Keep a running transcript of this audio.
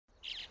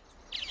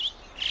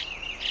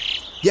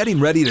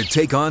Getting ready to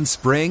take on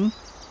spring?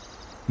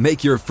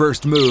 Make your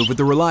first move with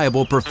the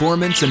reliable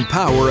performance and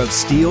power of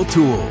Steel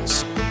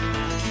tools.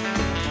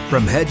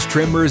 From hedge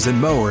trimmers and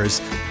mowers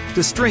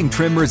to string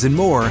trimmers and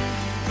more,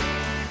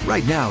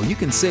 right now you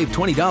can save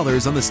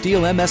 $20 on the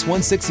Steel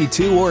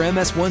MS-162 or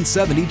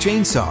MS-170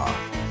 chainsaw.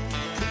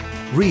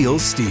 Real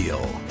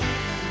Steel.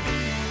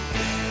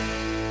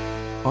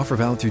 Offer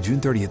valid through June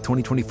 30th,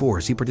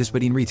 2024. See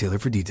participating retailer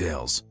for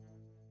details.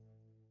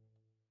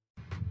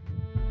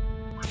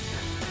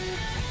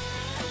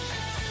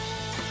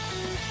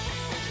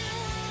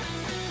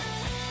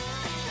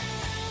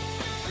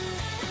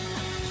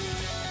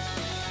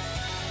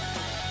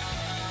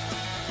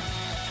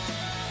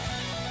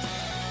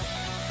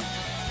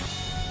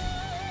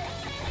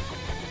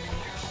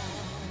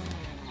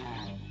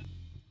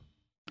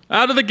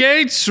 Out of the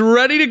gates,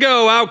 ready to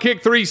go.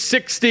 Outkick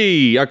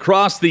 360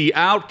 across the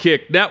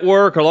Outkick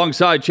Network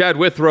alongside Chad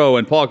Withrow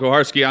and Paul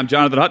Koharski. I'm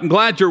Jonathan Hutton.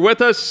 Glad you're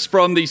with us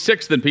from the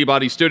 6th and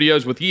Peabody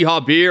Studios with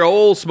Yeehaw Beer,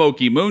 Old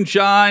Smoky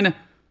Moonshine.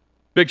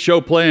 Big show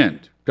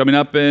planned. Coming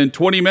up in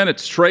 20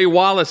 minutes, Trey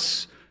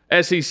Wallace,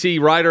 SEC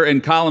writer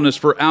and columnist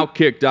for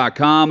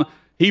Outkick.com.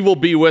 He will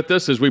be with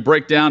us as we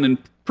break down and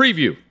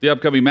preview the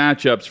upcoming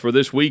matchups for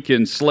this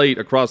weekend slate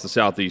across the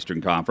Southeastern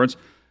Conference.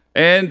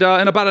 And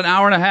in about an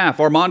hour and a half,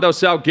 Armando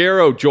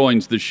Salguero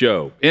joins the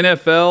show.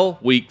 NFL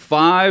Week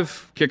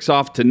 5 kicks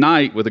off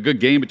tonight with a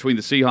good game between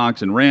the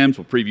Seahawks and Rams.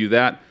 We'll preview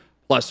that,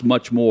 plus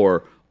much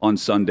more on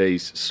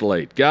Sunday's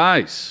slate.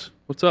 Guys,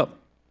 what's up?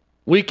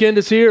 Weekend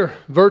is here,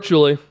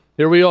 virtually.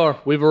 Here we are.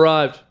 We've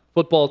arrived.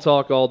 Football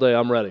talk all day.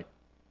 I'm ready.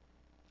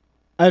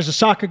 There's a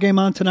soccer game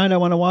on tonight I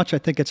want to watch. I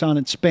think it's on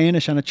in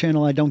Spanish on a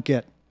channel I don't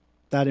get.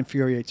 That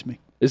infuriates me.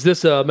 Is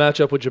this a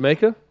matchup with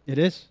Jamaica? It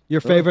is.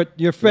 Your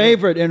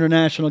favorite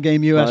international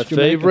game, U.S. Jamaica.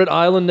 Favorite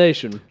island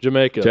nation,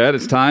 Jamaica. Chad,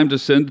 it's time to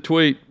send a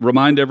tweet.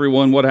 Remind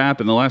everyone what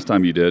happened the last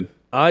time you did.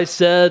 I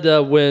said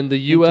when the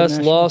U.S.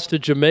 lost to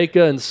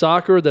Jamaica in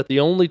soccer that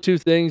the only two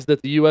things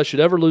that the U.S. should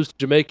ever lose to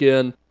Jamaica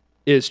in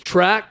is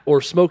track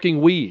or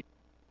smoking weed.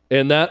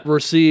 And that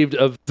received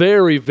a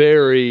very,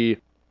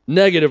 very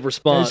negative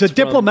response. It's a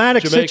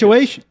diplomatic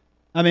situation.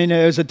 I mean,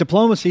 it was a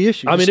diplomacy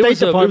issue. I mean, it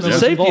was a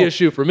safety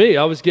issue for me.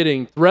 I was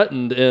getting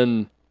threatened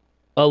in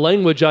a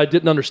language I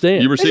didn't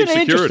understand. You received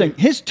security. Interesting?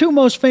 His two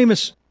most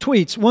famous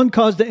tweets, one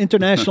caused an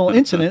international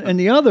incident, and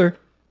the other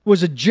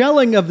was a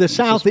gelling of the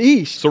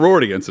Southeast.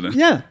 Sorority incident.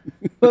 Yeah.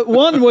 But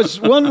one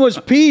was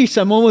peace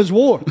and one was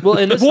war. Well,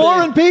 and war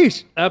and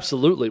peace.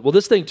 Absolutely. Well,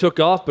 this thing took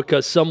off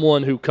because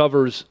someone who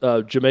covers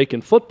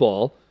Jamaican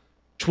football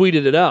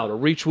tweeted it out or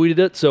retweeted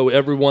it, so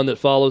everyone that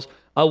follows.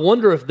 I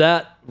wonder if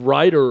that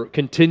writer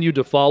continued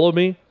to follow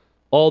me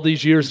all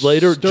these years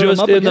later,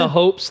 just in the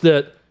hopes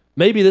that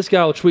maybe this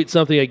guy will tweet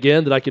something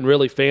again that I can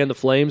really fan the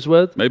flames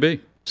with.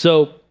 Maybe.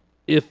 So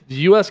if the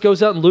U.S.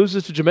 goes out and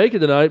loses to Jamaica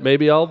tonight,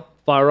 maybe I'll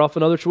fire off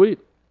another tweet.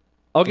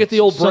 I'll get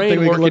the old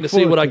brain working to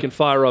see what I can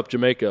fire up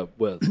Jamaica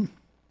with.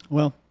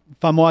 Well,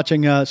 if I'm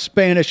watching a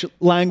Spanish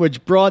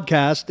language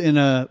broadcast in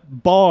a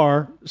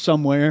bar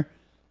somewhere,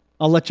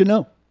 I'll let you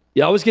know.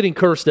 Yeah, I was getting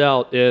cursed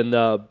out in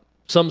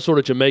some sort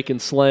of Jamaican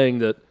slang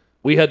that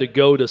we had to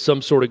go to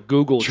some sort of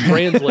Google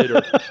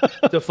translator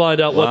to find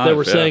out what they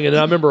were saying. And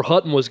I remember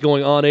Hutton was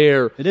going on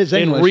air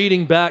and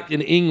reading back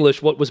in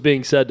English what was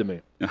being said to me.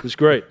 It was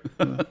great.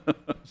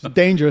 It's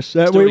dangerous.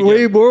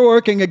 We were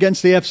working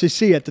against the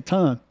FCC at the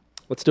time.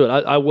 Let's do it.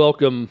 I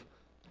welcome,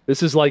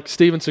 this is like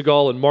Steven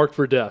Seagal and Marked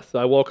for Death.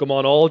 I welcome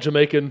on all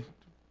Jamaican,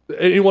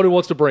 anyone who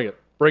wants to bring it.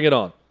 Bring it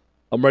on.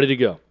 I'm ready to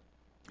go.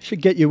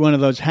 Should get you one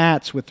of those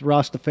hats with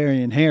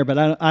Rastafarian hair,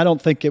 but I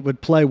don't think it would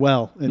play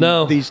well in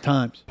these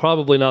times.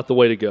 Probably not the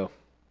way to go.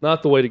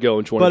 Not the way to go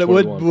in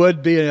 2021. But it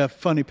would be a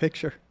funny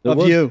picture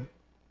of you.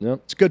 Yep.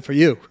 It's good for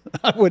you.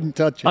 I wouldn't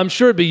touch it. I'm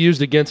sure it'd be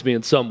used against me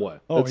in some way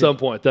at some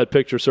point, that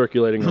picture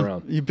circulating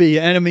around. You'd be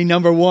enemy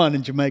number one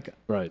in Jamaica.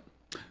 Right.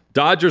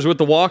 Dodgers with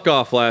the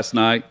walk-off last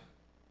night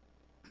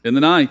in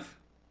the 9th.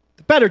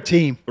 The better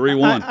team.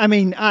 3-1. I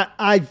mean,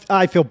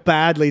 I feel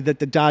badly that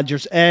the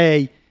Dodgers,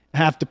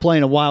 have to play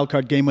in a wild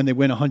card game when they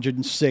win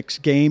 106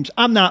 games.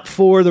 I'm not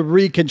for the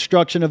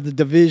reconstruction of the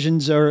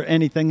divisions or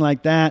anything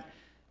like that.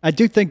 I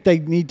do think they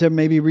need to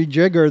maybe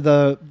rejigger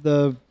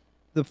the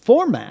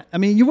format. I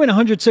mean, you win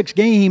 106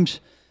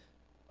 games,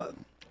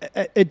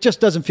 it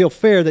just doesn't feel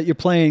fair that you're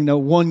playing the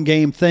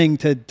one-game thing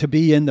to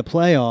be in the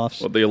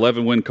playoffs. Well, the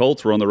 11-win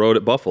Colts were on the road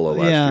at Buffalo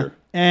last year.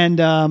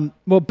 And,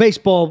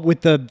 baseball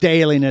with the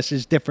dailiness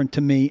is different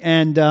to me.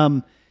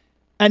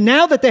 And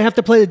now that they have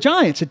to play the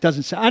Giants,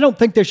 I don't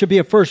think there should be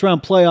a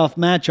first-round playoff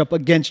matchup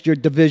against your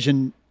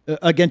division. In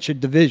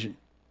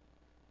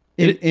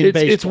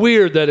baseball. It's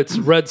weird that it's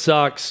Red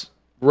Sox,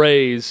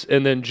 Rays,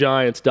 and then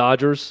Giants,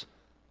 Dodgers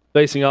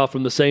facing off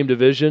from the same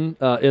division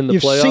in the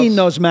playoffs. You've seen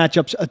those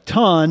matchups a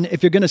ton.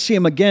 If you're going to see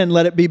them again,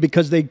 let it be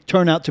because they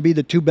turn out to be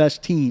the two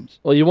best teams.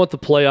 Well, you want the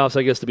playoffs,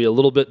 I guess, to be a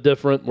little bit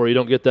different, where you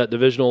don't get that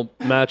divisional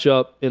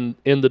matchup in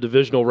the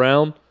divisional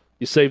round.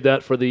 You save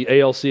that for the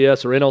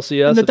ALCS or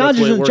NLCS. And the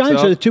Dodgers and the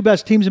Giants are the two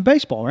best teams in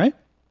baseball, right?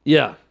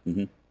 Yeah.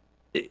 Mm-hmm.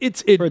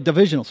 for a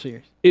divisional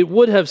series. It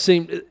would have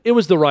seemed it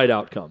was the right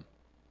outcome.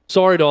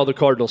 Sorry to all the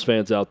Cardinals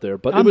fans out there,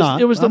 but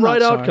it was the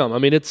right outcome. I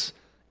mean,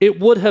 it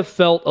would have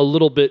felt a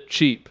little bit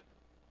cheap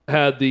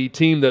had the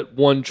team that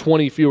won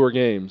 20 fewer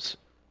games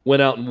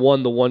went out and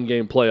won the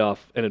one-game playoff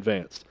and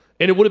advanced.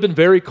 And it would have been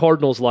very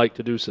Cardinals-like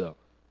to do so.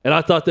 And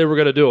I thought they were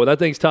going to do it. That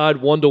thing's tied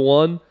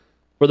 1-1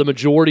 for the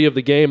majority of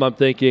the game. I'm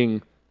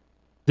thinking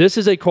this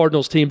is a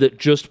Cardinals team that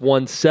just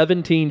won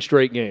 17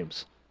 straight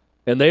games.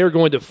 And they are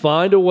going to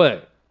find a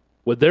way.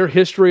 With their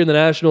history in the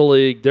National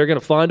League, they're going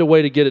to find a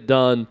way to get it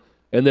done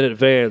and then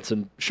advance.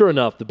 And sure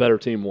enough, the better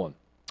team won.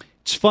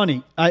 It's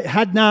funny. I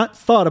had not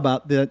thought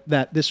about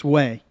that this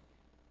way.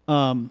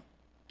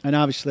 And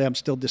obviously, I'm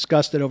still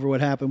disgusted over what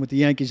happened with the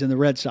Yankees and the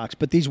Red Sox.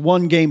 But these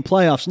one-game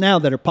playoffs now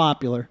that are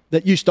popular,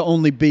 that used to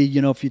only be,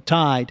 if you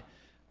tied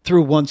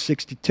through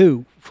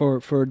 162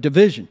 for a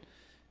division.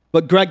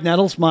 But Greg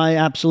Nettles, my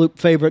absolute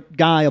favorite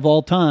guy of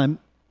all time,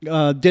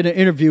 did an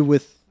interview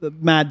with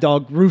Mad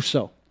Dog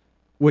Russo,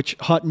 which,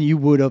 Hutton, you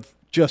would have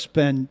just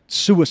been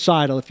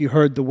suicidal if you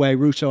heard the way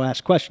Russo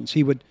asked questions.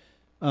 He would...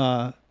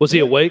 was he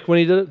awake when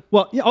he did it?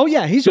 Well,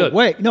 he's Good.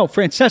 awake. No,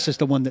 Francesa's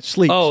the one that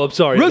sleeps. Oh, I'm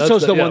sorry.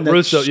 Russo's the one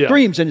that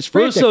screams and is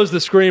frantic. Russo's the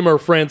screamer,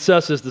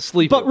 Francesa's the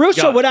sleeper. But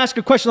Russo would ask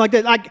a question like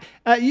that. Like,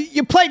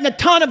 you played in a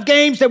ton of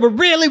games that were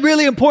really,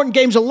 really important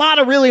games, a lot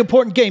of really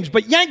important games.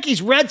 But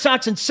Yankees, Red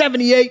Sox in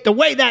 78, the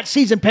way that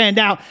season panned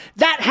out,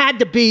 that had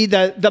to be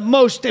the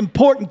most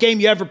important game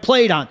you ever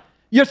played on.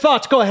 Your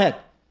thoughts, go ahead.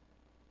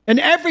 And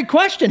every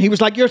question, he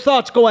was like, your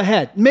thoughts, go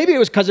ahead. Maybe it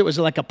was because it was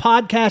like a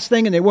podcast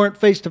thing and they weren't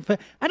face-to-face.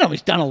 I know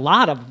he's done a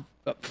lot of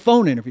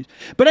phone interviews.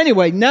 But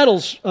anyway,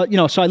 Nettles,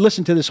 so I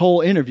listened to this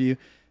whole interview,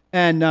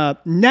 and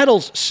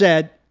Nettles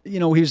said, he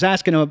was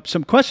asking him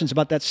some questions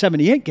about that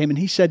 78 game, and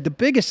he said, the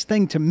biggest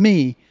thing to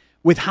me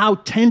with how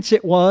tense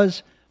it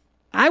was,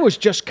 I was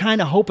just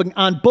kind of hoping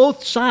on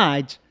both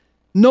sides,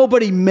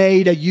 nobody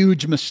made a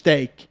huge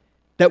mistake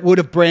that would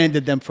have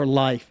branded them for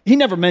life. He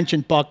never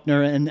mentioned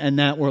Buckner and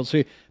that World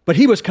Series. But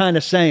he was kind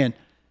of saying,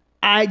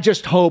 I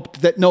just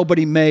hoped that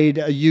nobody made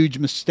a huge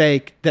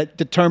mistake that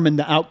determined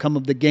the outcome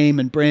of the game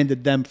and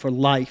branded them for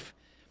life.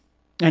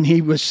 And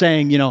he was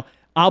saying,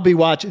 I'll be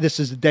watching, this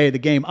is the day of the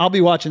game, I'll be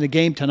watching the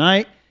game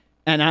tonight,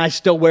 and I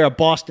still wear a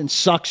Boston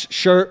Sucks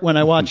shirt when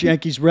I watch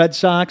Yankees Red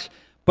Sox,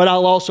 but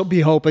I'll also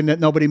be hoping that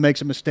nobody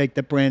makes a mistake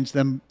that brands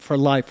them for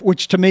life,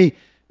 which to me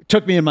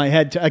took me in my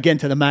head,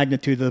 to the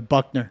magnitude of the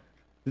Buckner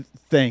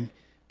thing.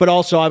 But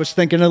also, I was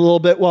thinking a little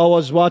bit while I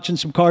was watching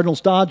some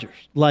Cardinals-Dodgers.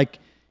 Like,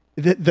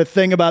 the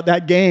thing about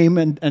that game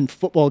and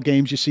football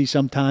games you see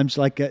sometimes,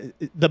 like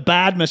the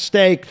bad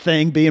mistake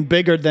thing being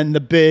bigger than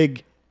the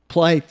big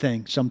play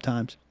thing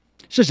sometimes.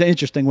 It's just an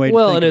interesting way to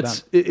think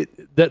about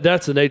it.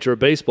 That's the nature of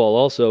baseball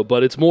also,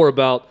 but it's more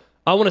about,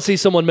 I want to see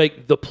someone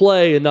make the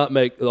play and not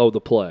make,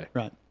 the play.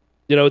 Right.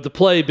 The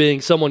play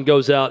being someone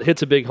goes out,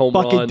 hits a big home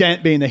run. Bucky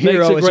Dent being the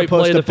hero as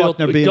opposed to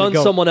Buckner being the goat.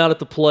 Guns someone out at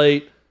the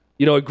plate.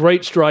 A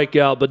great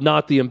strikeout, but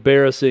not the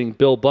embarrassing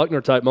Bill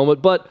Buckner type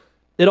moment. But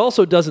it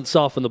also doesn't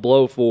soften the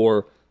blow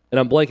for, and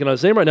I'm blanking on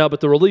his name right now,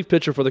 but the relief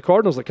pitcher for the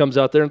Cardinals that comes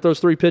out there and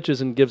throws 3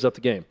 pitches and gives up the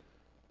game,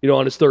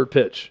 on his 3rd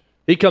pitch.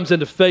 He comes in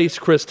to face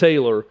Chris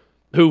Taylor,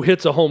 who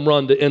hits a home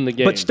run to end the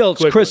game. But still, it's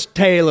quickly. Chris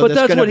Taylor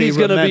that's what he's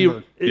going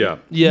to be.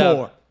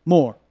 Yeah.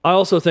 More. I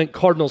also think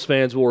Cardinals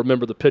fans will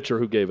remember the pitcher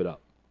who gave it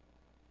up.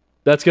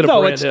 That's going to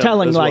brand him. No, it's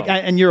telling, as well.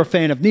 and you're a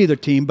fan of neither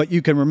team, but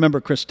you can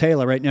remember Chris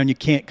Taylor right now, and you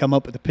can't come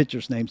up with the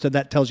pitcher's name, so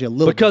that tells you a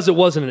little because bit it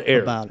wasn't an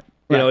error about it.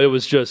 Right. It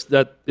was just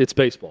that it's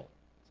baseball.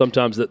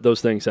 Sometimes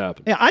those things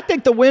happen. Yeah, I think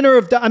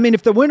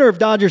if the winner of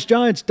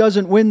Dodgers-Giants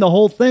doesn't win the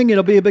whole thing,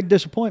 it'll be a big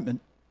disappointment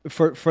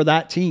for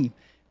that team.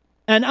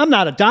 And I'm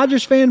not a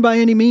Dodgers fan by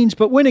any means,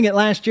 but winning it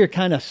last year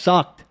kind of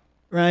sucked,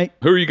 right?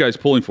 Who are you guys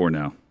pulling for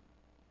now?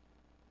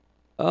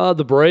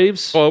 The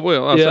Braves. Oh,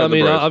 well,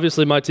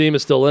 obviously my team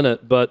is still in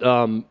it, but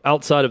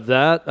outside of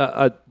that,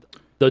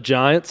 the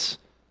Giants,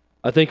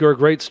 I think, are a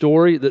great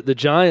story. The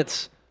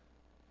Giants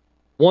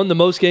won the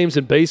most games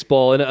in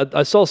baseball, and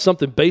I saw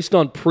something based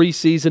on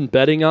preseason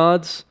betting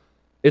odds.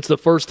 It's the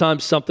first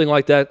time something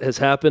like that has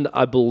happened,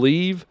 I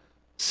believe,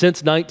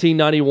 since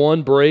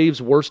 1991,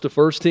 Braves worst to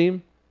first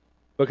team,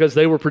 because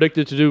they were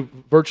predicted to do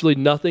virtually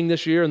nothing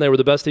this year, and they were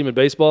the best team in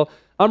baseball.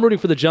 I'm rooting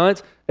for the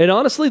Giants, and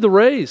honestly, the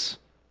Rays.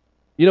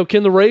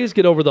 Can the Rays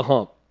get over the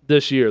hump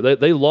this year?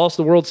 They lost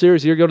the World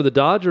Series a year ago to the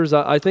Dodgers.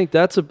 I think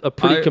that's a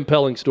pretty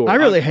compelling story. I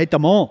really hate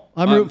them all.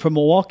 I'm rooting for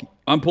Milwaukee.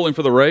 I'm pulling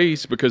for the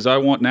Rays because I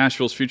want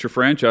Nashville's future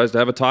franchise to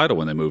have a title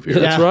when they move here.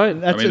 That's right.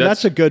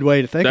 That's a good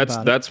way to think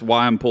about it. That's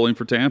why I'm pulling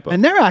for Tampa.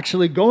 And they're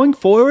actually going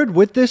forward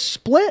with this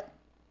split.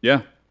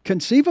 Yeah.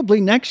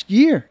 Conceivably next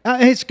year.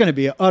 It's going to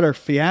be an utter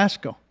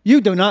fiasco.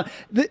 You do not.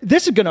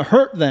 This is going to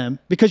hurt them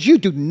because you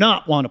do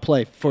not want to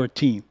play for a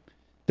team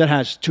that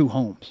has 2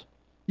 homes.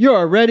 You're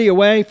already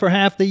away for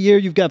half the year.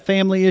 You've got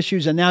family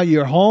issues, and now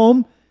your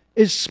home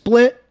is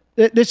split.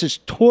 This is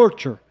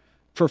torture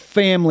for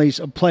families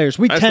of players.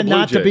 We tend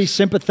not to be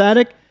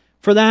sympathetic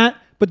for that,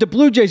 but the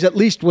Blue Jays at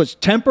least was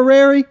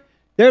temporary.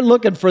 They're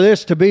looking for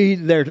this to be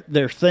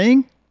their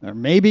thing, or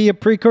maybe a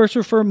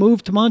precursor for a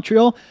move to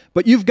Montreal.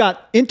 But you've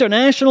got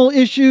international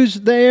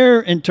issues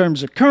there in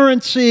terms of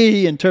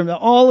currency, in terms of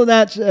all of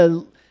that.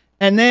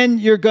 And then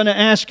you're going to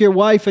ask your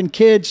wife and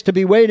kids to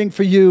be waiting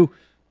for you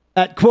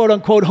at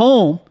quote-unquote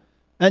home,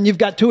 and you've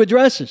got 2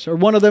 addresses, or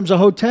one of them's a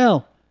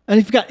hotel. And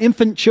if you've got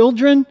infant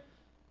children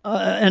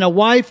and a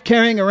wife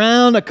carrying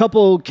around a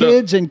couple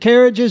kids in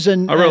carriages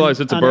and I realize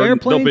it's a burden.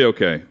 Airplanes. They'll be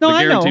okay. No, the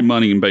I guaranteed know.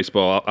 money in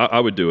baseball, I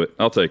would do it.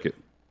 I'll take it.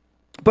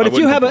 But if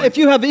wouldn't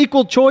you have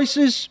equal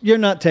choices, you're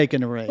not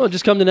taking a raise. Well,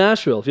 just come to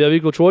Nashville. If you have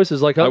equal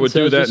choices, like I Hutton would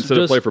do says, that just- instead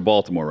of just- play for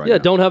Baltimore right Yeah,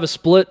 now. don't have a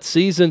split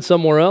season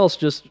somewhere else.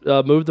 Just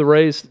move the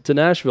Rays to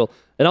Nashville.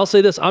 And I'll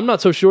say this, I'm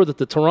not so sure that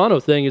the Toronto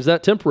thing is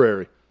that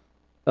temporary,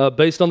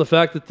 based on the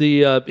fact that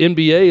the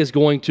NBA is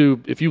going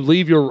to, if you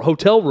leave your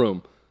hotel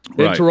room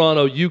in Right.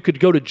 Toronto, you could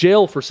go to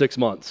jail for 6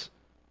 months.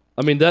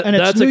 I mean, and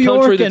it's that's New a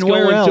country York that's and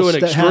where going else to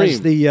an that has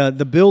extreme.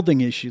 the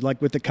building issue,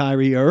 like with the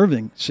Kyrie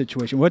Irving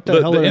situation. What the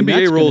The hell are the NBA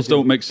Nets gonna rules do?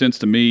 don't make sense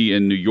to me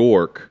in New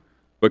York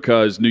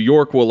because New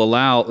York will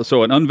allow –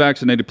 so an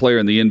unvaccinated player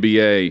in the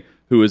NBA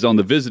who is on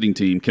the visiting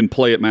team can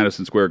play at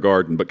Madison Square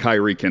Garden, but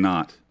Kyrie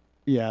cannot.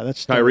 Yeah,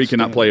 that's Kyrie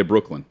cannot standard. play at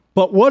Brooklyn.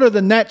 But what are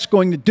the Nets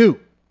going to do?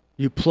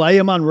 You play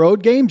him on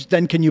road games,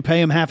 then can you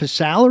pay him half his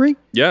salary?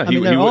 Yeah, I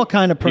mean, there are all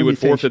kind of he would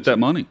permutations. forfeit that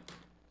money.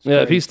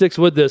 Yeah, if he sticks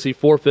with this, he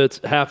forfeits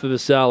half of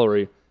his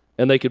salary,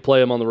 and they could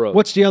play him on the road.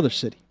 What's the other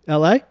city?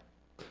 L.A.,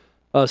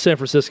 San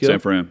Francisco. San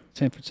Fran.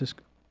 San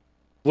Francisco.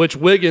 Which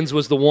Wiggins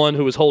was the one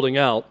who was holding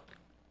out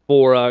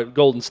for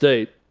Golden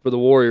State for the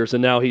Warriors,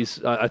 and now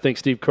he's. I think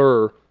Steve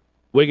Kerr.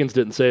 Wiggins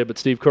didn't say it, but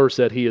Steve Kerr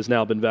said he has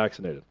now been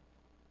vaccinated,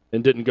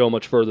 and didn't go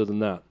much further than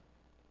that.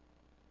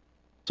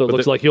 So it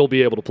looks like he'll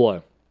be able to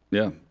play.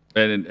 Yeah.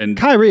 And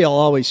Kyrie will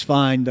always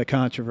find the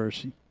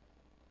controversy.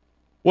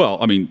 well,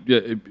 I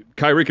mean,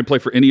 Kyrie can play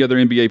for any other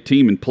NBA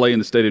team and play in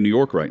the state of New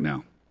York right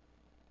now.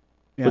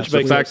 Yeah, Which so The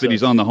makes fact that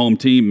he's on the home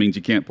team means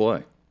he can't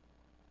play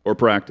or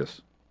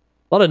practice.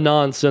 A lot of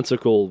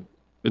nonsensical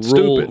It's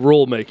stupid.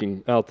 rule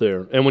making out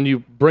there, and when you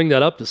bring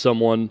that up to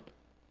someone,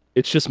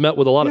 it's just met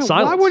with a lot of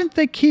silence. why wouldn't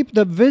they keep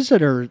the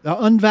visitor, the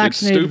It's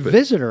unvaccinated stupid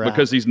visitor out?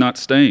 because he's not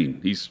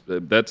staying. He's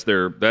that's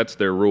their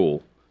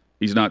rule.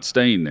 He's not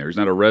staying there. He's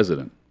not a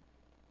resident.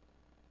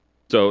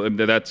 So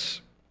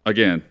that's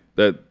again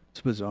that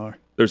it's bizarre.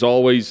 there's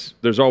always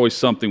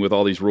something with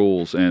all these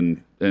rules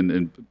and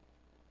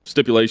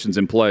stipulations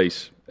in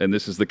place, and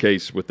this is the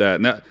case with that.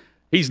 And that,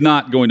 he's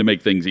not going to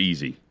make things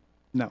easy,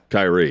 No.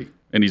 Kyrie.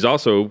 And he's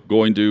also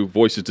going to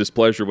voice his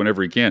displeasure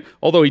whenever he can.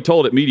 Although he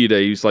told at Media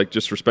Day, he's like,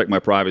 just respect my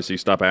privacy,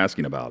 stop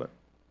asking about it.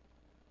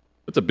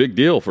 That's a big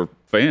deal for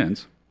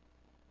fans.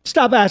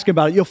 Stop asking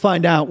about it. You'll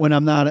find out when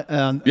I'm not.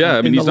 Yeah,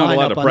 I mean, he's not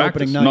allowed to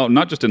practice. Opening night. No,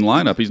 not just in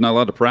lineup. He's not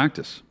allowed to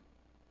practice.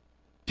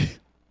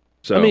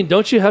 So I mean,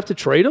 don't you have to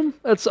trade him?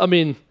 I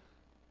mean,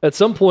 at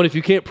some point, if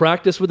you can't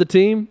practice with the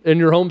team in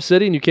your home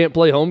city and you can't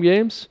play home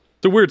games,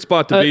 it's a weird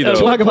spot to be, At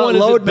though. what Talk about point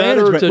is it load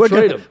better management. to We're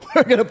trade gonna, him?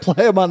 we're going to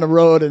play him on the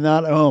road and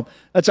not at home.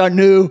 That's our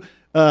new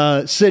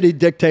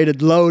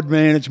city-dictated load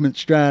management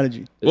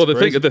strategy. Well, the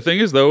crazy. thing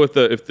is, though, if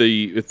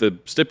the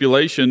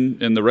stipulation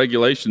and the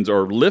regulations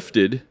are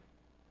lifted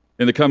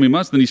in the coming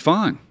months, then he's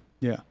fine.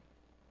 Yeah. So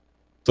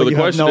But the you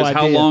have question no is,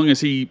 how idea.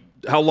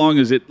 long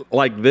is it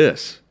like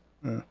this?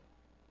 You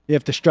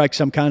have to strike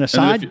some kind of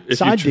And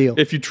side deal.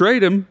 If you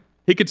trade him,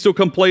 he could still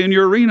come play in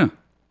your arena.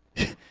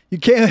 He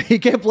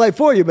can't play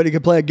for you, but he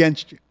can play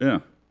against you. Yeah.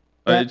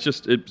 That-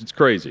 It's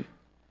crazy.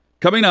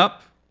 Coming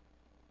up,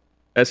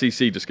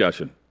 SEC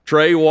discussion.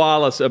 Trey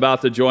Wallace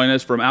about to join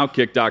us from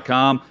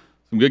Outkick.com.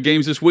 Some good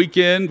games this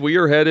weekend. We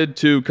are headed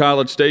to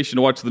College Station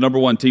to watch the number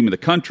one team in the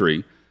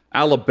country,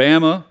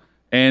 Alabama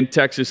and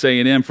Texas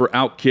A&M for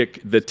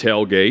Outkick the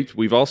Tailgate.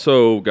 We've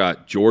also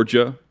got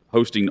Georgia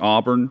hosting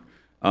Auburn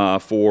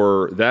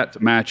for that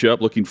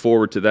matchup. Looking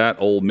forward to that.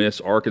 Ole Miss,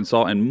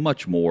 Arkansas, and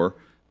much more.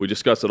 We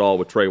discuss it all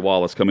with Trey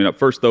Wallace coming up.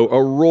 First, though,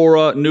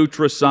 Aurora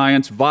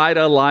NutraScience,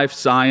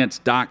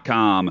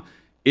 VitaLifeScience.com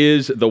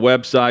is the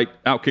website.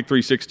 Outkick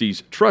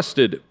 360's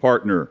trusted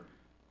partner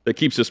that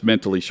keeps us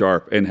mentally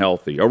sharp and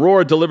healthy.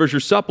 Aurora delivers your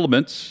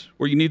supplements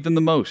where you need them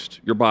the most,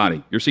 your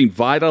body. You're seeing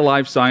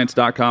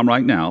VitaLifeScience.com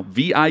right now,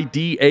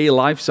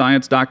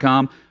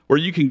 VIDALifeScience.com, where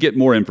you can get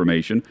more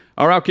information.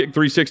 Our Outkick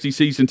 360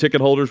 season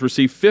ticket holders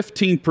receive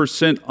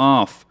 15%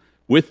 off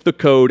with the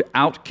code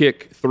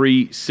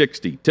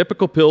OUTKICK360.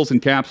 Typical pills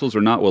and capsules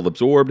are not well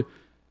absorbed.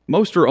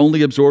 Most are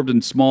only absorbed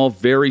in small,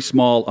 very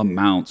small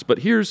amounts. But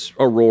here's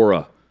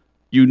Aurora.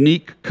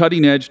 Unique,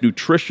 cutting-edge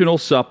nutritional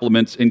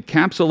supplements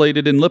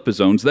encapsulated in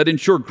liposomes that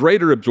ensure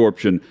greater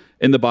absorption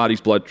in the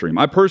body's bloodstream.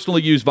 I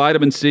personally use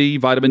vitamin C,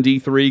 vitamin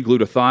D3,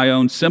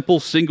 glutathione, simple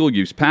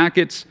single-use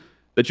packets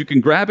that you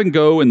can grab and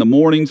go in the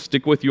morning,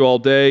 stick with you all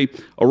day.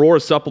 Aurora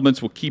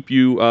supplements will keep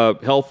you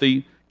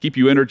healthy, keep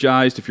you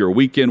energized if you're a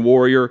weekend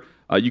warrior.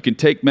 You can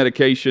take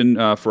medication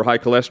for high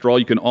cholesterol.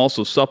 You can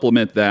also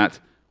supplement that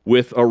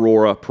with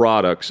Aurora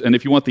products. And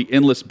if you want the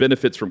endless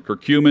benefits from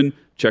curcumin,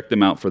 check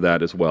them out for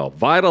that as well.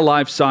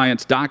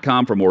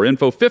 VitaLifeScience.com for more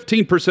info.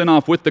 15%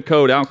 off with the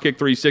code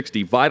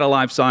OUTKICK360,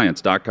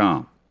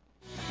 VitaLifeScience.com.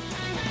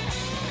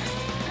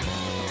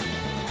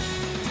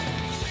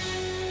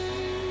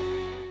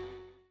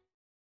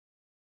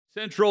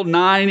 Central,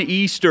 9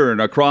 Eastern,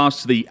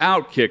 across the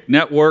Outkick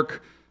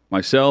Network.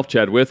 Myself,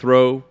 Chad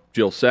Withrow,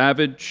 Jill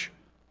Savage,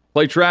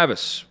 Clay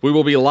Travis. We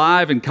will be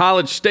live in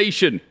College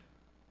Station,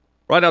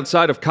 right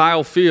outside of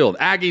Kyle Field.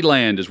 Aggie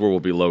Land is where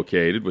we'll be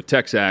located with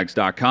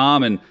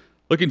TexAgs.com. And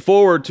looking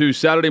forward to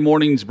Saturday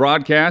morning's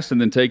broadcast and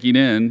then taking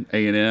in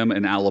A&M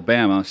and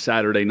Alabama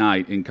Saturday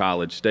night in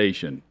College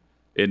Station.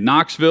 In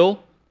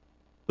Knoxville,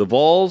 the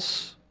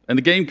Vols and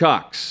the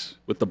Gamecocks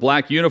with the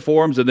black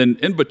uniforms. And then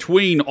in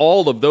between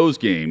all of those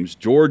games,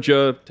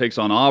 Georgia takes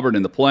on Auburn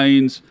in the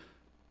Plains,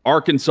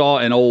 Arkansas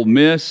and Ole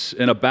Miss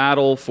in a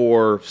battle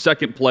for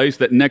second place,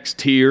 that next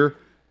tier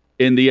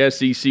in the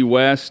SEC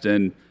West.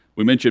 And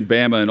we mentioned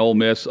Bama and Ole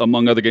Miss,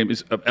 among other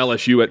games, of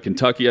LSU at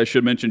Kentucky, I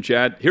should mention,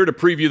 Chad. Here to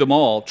preview them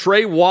all,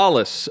 Trey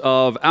Wallace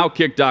of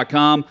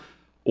Outkick.com,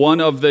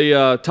 one of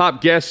the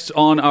top guests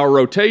on our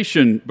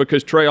rotation,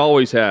 because Trey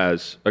always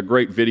has a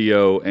great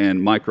video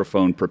and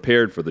microphone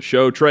prepared for the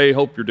show. Trey,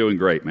 hope you're doing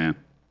great, man.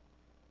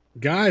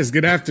 Guys,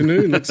 good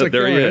afternoon. Looks like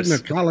There you're he heading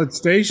is. to College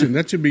Station.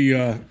 That should be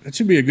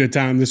a good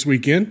time this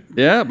weekend.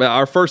 Yeah, but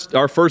our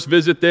first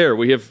visit there.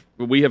 We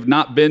have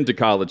not been to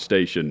College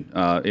Station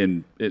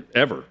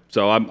ever.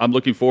 So I'm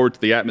looking forward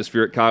to the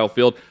atmosphere at Kyle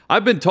Field.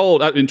 I've been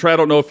told, and Trey, I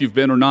don't know if you've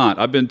been or not,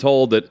 I've been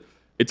told that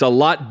it's a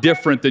lot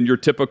different than your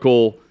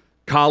typical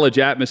college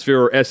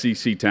atmosphere or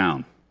SEC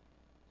town.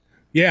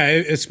 Yeah,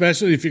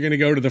 especially if you're going to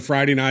go to the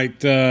Friday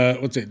night,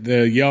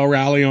 the Yell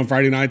Rally on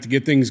Friday night to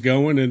get things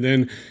going. And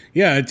then,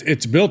 yeah,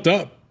 it's built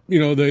up. You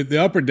know, the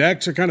upper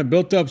decks are kind of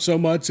built up so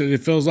much that it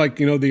feels like,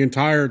 you know, the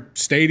entire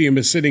stadium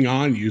is sitting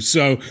on you.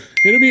 So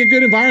it'll be a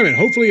good environment.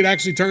 Hopefully it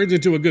actually turns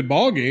into a good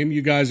ball game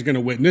you guys are going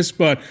to witness,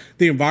 but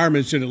the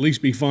environment should at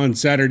least be fun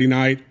Saturday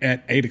night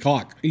at 8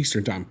 o'clock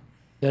Eastern time.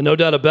 Yeah, no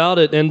doubt about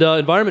it. And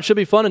environment should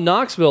be fun in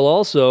Knoxville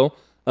also.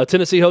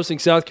 Tennessee hosting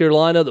South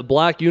Carolina, the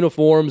black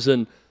uniforms.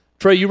 And,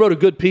 Trey, you wrote a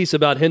good piece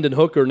about Hendon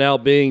Hooker now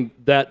being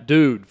that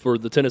dude for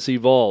the Tennessee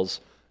Vols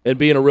and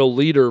being a real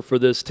leader for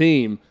this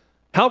team.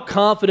 How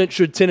confident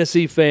should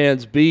Tennessee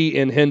fans be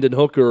in Hendon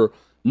Hooker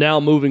now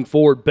moving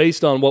forward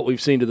based on what we've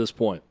seen to this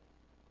point?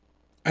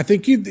 I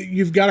think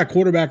you've got a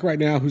quarterback right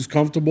now who's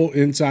comfortable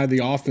inside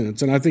the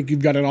offense, and I think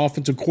you've got an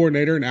offensive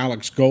coordinator in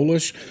Alex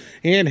Golesh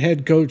and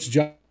head coach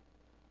Josh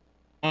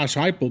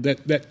Heupel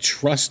that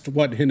trust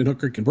what Hendon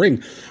Hooker can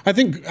bring. I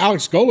think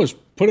Alex Golesh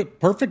put it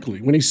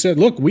perfectly when he said,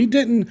 look, we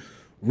didn't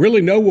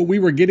really know what we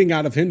were getting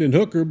out of Hendon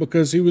Hooker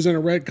because he was in a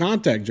red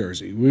contact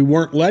jersey. We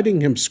weren't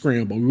letting him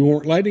scramble. We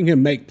weren't letting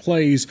him make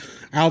plays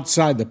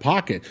outside the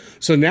pocket.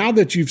 So now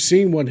that you've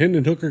seen what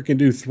Hendon Hooker can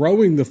do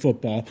throwing the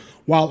football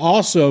while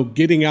also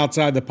getting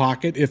outside the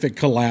pocket if it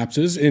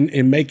collapses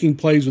and making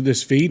plays with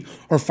his feet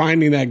or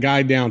finding that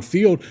guy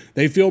downfield,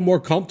 they feel more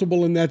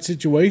comfortable in that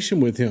situation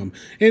with him.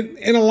 And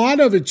a lot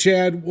of it,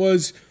 Chad,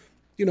 was –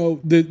 you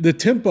know, the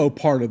tempo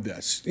part of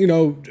this. You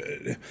know,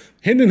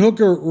 Hendon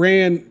Hooker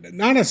ran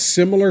not a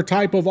similar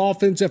type of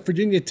offense at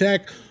Virginia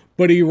Tech,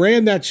 but he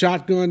ran that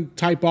shotgun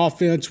type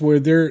offense where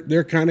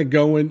they're kind of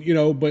going, you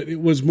know, but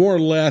it was more or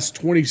less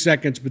 20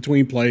 seconds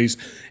between plays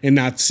and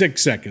not 6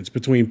 seconds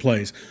between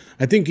plays.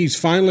 I think he's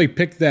finally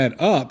picked that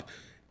up.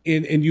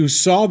 And you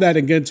saw that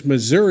against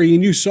Missouri,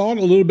 and you saw it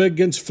a little bit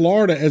against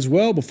Florida as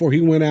well before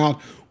he went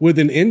out with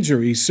an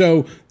injury.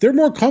 So they're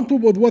more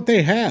comfortable with what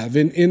they have,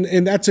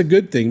 and that's a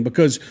good thing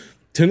because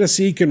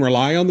Tennessee can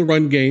rely on the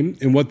run game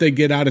and what they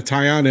get out of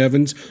Tyon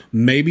Evans,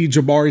 maybe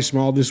Jabari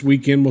Small this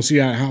weekend. We'll see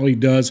how he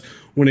does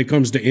when it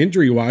comes to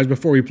injury-wise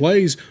before he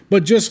plays.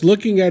 But just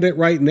looking at it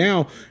right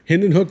now,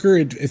 Hendon Hooker,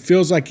 it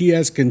feels like he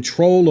has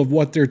control of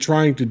what they're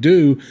trying to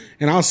do.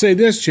 And I'll say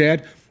this,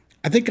 Chad,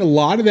 I think a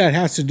lot of that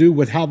has to do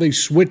with how they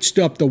switched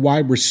up the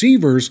wide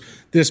receivers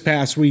this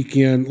past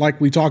weekend,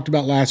 like we talked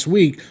about last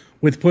week,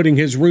 with putting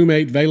his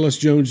roommate, Velus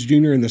Jones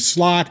Jr., in the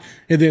slot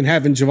and then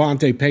having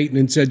Javonte Payton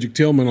and Cedric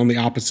Tillman on the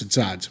opposite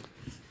sides.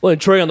 Well,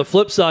 and Trey, on the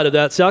flip side of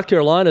that, South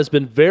Carolina has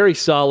been very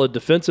solid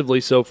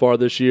defensively so far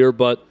this year,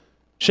 but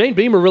Shane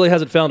Beamer really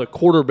hasn't found a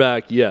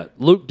quarterback yet.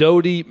 Luke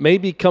Doty may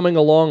be coming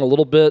along a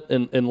little bit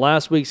in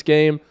last week's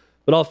game,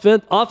 but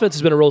offense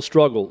has been a real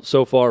struggle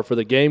so far for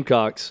the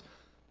Gamecocks.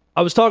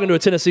 I was talking to a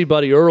Tennessee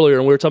buddy earlier,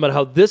 and we were talking about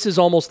how this is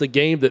almost the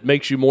game that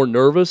makes you more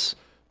nervous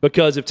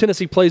because if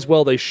Tennessee plays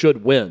well, they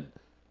should win.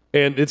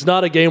 And it's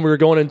not a game where you're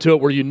going into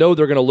it where you know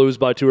they're going to lose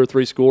by 2 or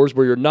 3 scores,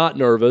 where you're not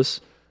nervous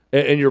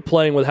and you're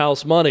playing with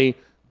house money.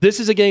 This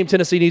is a game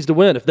Tennessee needs to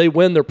win. If they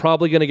win, they're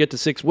probably going to get to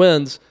 6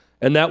 wins,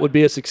 and that would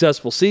be a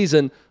successful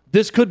season.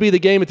 This could be the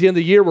game at the end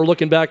of the year we're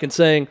looking back and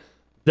saying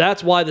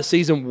that's why the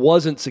season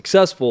wasn't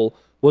successful,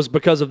 was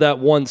because of that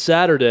one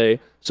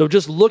Saturday. So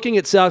just looking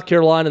at South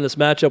Carolina in this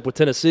matchup with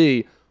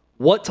Tennessee,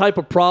 what type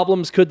of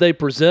problems could they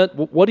present?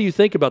 What do you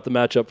think about the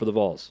matchup for the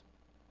Vols?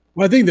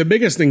 Well, I think the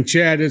biggest thing,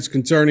 Chad, is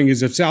concerning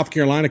is if South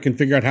Carolina can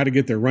figure out how to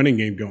get their running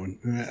game going.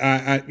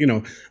 I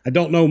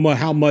don't know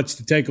how much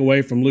to take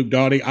away from Luke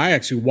Doty. I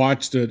actually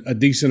watched a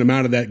decent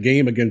amount of that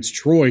game against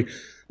Troy.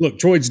 Look,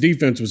 Troy's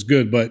defense was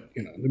good, but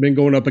they've been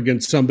going up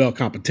against Sun Belt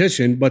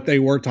competition, but they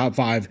were top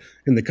 5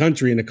 in the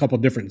country in a couple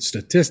different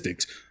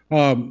statistics.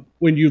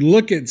 When you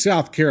look at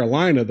South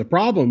Carolina, the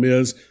problem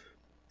is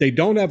they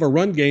don't have a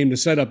run game to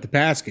set up the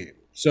pass game.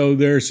 So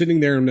they're sitting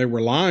there and they're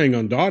relying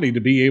on Doughty to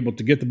be able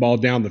to get the ball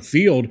down the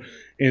field.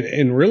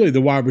 And really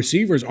the wide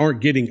receivers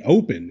aren't getting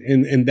open.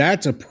 And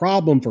that's a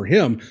problem for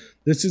him.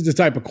 This is the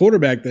type of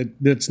quarterback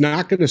that's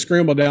not going to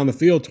scramble down the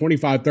field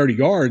 25, 30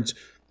 yards,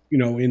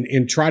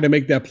 and try to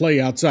make that play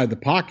outside the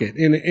pocket.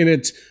 And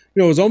it's,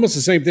 it was almost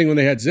the same thing when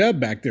they had Zeb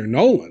back there,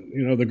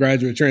 Nolan, the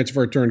graduate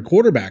transfer turned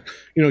quarterback.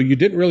 You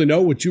didn't really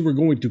know what you were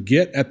going to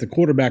get at the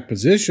quarterback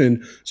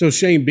position. So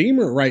Shane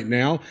Beamer right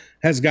now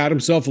has got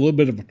himself a little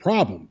bit of a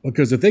problem,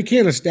 because if they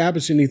can't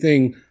establish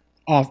anything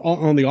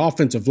on the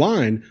offensive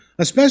line,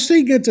 especially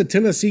against a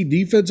Tennessee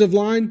defensive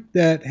line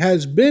that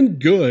has been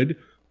good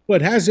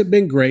but hasn't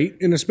been great,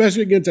 and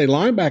especially against a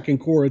linebacking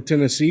core of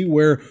Tennessee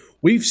where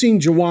we've seen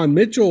Jawan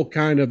Mitchell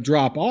kind of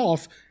drop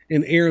off,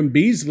 and Aaron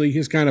Beasley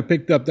has kind of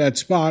picked up that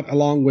spot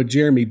along with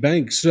Jeremy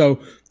Banks. So,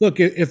 look,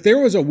 if there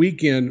was a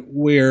weekend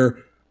where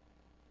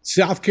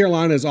South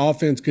Carolina's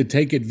offense could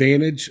take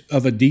advantage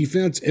of a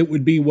defense, it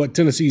would be what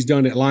Tennessee's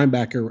doing at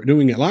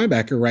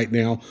linebacker right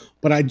now.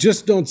 But I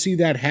just don't see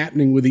that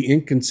happening with the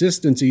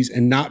inconsistencies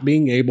and not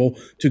being able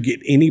to get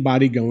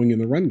anybody going in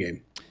the run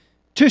game.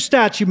 Two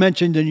stats you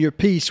mentioned in your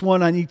piece,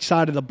 one on each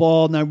side of the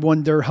ball, and I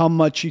wonder how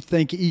much you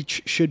think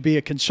each should be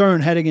a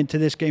concern heading into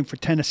this game for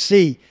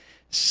Tennessee.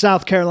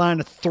 South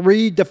Carolina,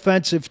 3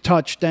 defensive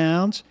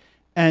touchdowns,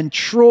 and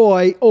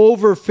Troy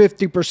over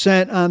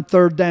 50% on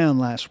third down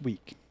last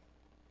week.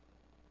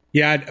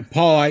 Yeah,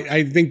 Paul,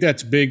 I think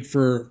that's big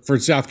for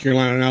South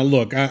Carolina. Now,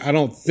 look, I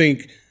don't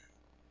think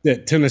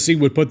that Tennessee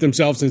would put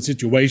themselves in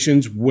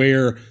situations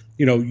where,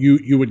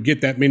 you would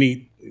get that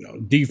many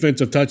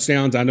defensive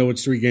touchdowns. I know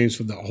it's 3 games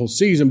for the whole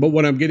season, but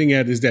what I'm getting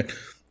at is that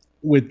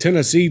with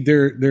Tennessee,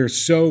 they're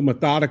so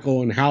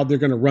methodical in how they're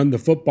going to run the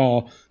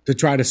football to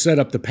try to set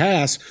up the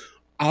pass.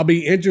 I'll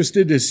be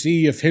interested to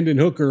see if Hendon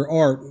Hooker,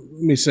 or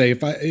let me say,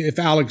 if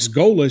Alex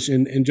Golesh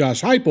and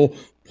Josh Heupel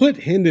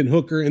put Hendon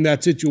Hooker in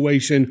that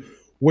situation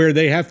where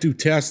they have to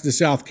test the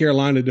South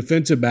Carolina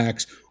defensive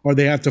backs, or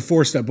they have to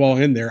force that ball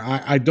in there.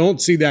 I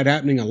don't see that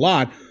happening a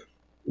lot.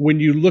 When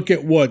you look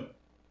at what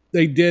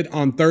they did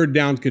on third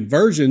down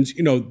conversions,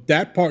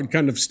 that part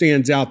kind of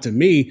stands out to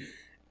me,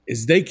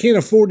 is they can't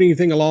afford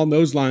anything along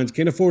those lines,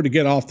 can't afford to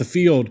get off the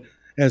field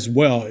as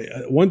well.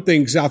 One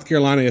thing, South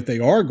Carolina, if they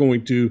are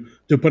going to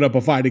put up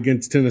a fight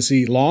against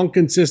Tennessee, long,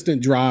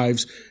 consistent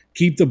drives,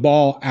 keep the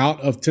ball out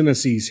of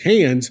Tennessee's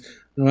hands.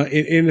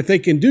 And if they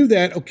can do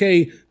that,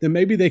 okay, then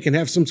maybe they can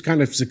have some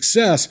kind of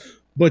success.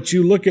 But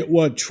you look at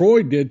what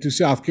Troy did to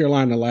South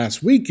Carolina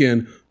last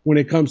weekend when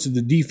it comes to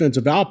the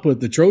defensive output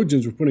the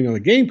Trojans were putting on the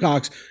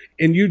Gamecocks,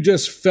 and you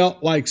just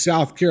felt like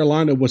South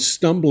Carolina was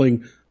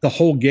stumbling the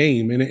whole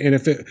game. And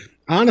if it,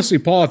 honestly,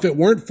 Paul, if it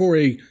weren't for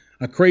a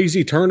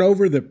crazy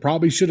turnover that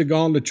probably should have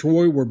gone to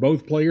Troy where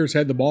both players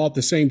had the ball at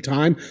the same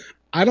time,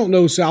 I don't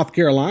know South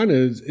Carolina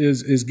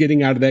is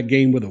getting out of that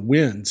game with a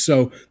win.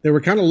 So they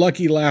were kind of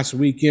lucky last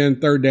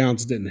weekend. Third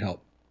downs didn't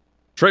help.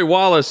 Trey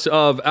Wallace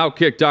of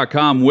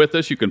Outkick.com with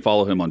us. You can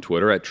follow him on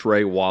Twitter at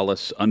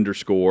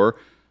 @TreyWallace_.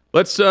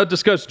 Let's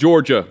discuss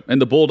Georgia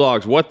and the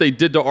Bulldogs, what they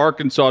did to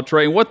Arkansas,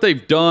 Trey, and what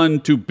they've done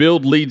to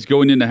build leads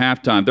going into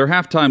halftime. Their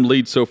halftime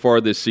lead so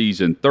far this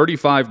season,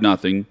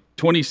 35-0,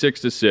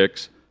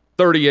 26-6,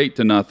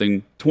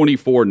 38-0,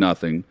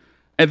 24-0.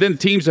 And then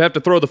teams that have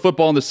to throw the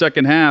football in the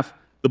second half,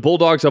 the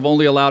Bulldogs have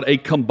only allowed a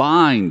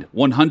combined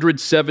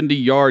 170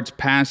 yards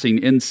passing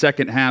in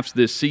second halves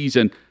this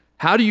season.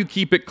 How do you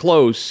keep it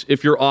close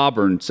if you're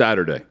Auburn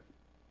Saturday?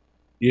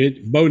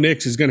 Bo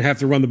Nix is going to have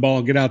to run the ball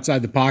and get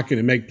outside the pocket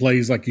and make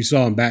plays like you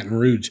saw in Baton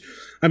Rouge.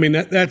 I mean,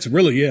 that's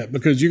really it,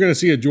 because you're going to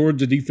see a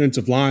Georgia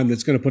defensive line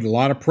that's going to put a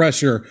lot of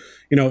pressure.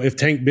 If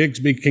Tank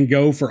Bigsby can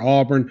go for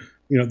Auburn,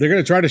 they're going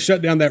to try to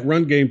shut down that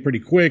run game pretty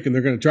quick, and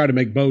they're going to try to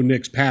make Bo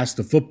Nix pass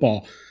the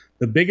football.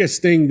 The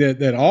biggest thing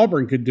that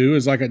Auburn could do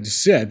is, like I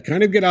just said,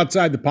 kind of get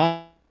outside the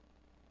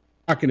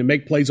pocket and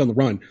make plays on the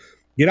run.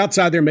 Get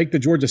outside there and make the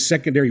Georgia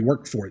secondary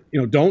work for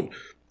it.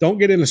 Don't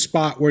get in a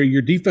spot where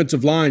your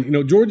defensive line,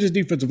 Georgia's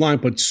defensive line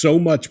puts so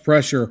much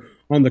pressure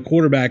on the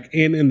quarterback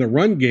and in the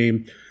run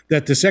game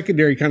that the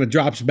secondary kind of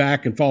drops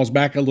back and falls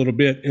back a little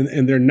bit,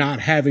 and they're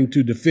not having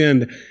to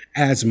defend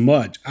as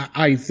much.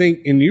 I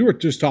think, and you were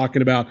just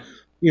talking about,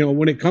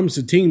 when it comes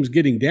to teams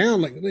getting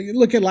down, like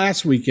look at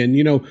last weekend,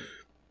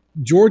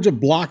 Georgia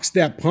blocks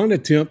that punt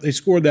attempt. They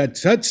scored that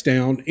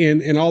touchdown,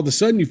 and all of a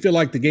sudden you feel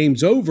like the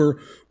game's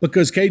over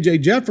because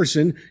KJ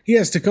Jefferson, he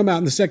has to come out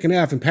in the second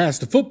half and pass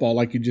the football,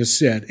 like you just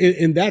said.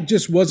 And that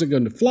just wasn't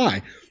going to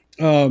fly.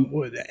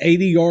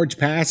 80 yards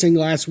passing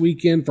last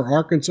weekend for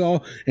Arkansas,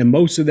 and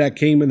most of that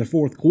came in the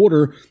fourth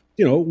quarter,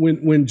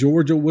 when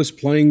Georgia was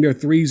playing their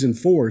 3s and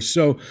 4s.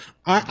 So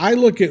I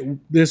look at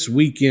this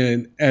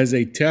weekend as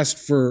a test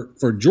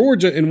for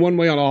Georgia in one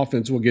way on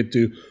offense we'll get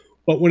to.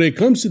 But when it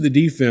comes to the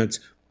defense,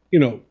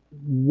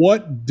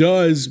 what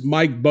does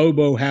Mike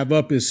Bobo have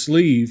up his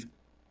sleeve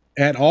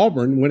at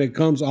Auburn when it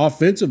comes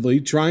offensively,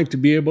 trying to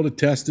be able to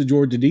test the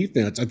Georgia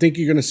defense? I think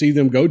you're going to see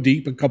them go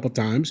deep a couple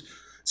times,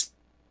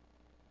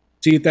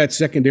 see if that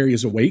secondary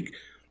is awake.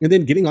 and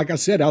then getting, like I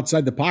said,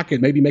 outside the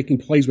pocket, maybe making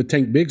plays with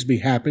Tank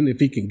Bigsby happen if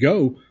he can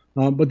go.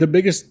 But the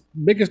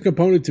biggest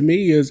component to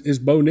me is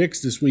Bo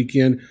Nix this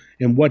weekend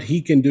and what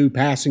he can do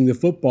passing the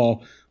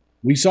football.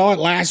 We saw it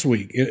last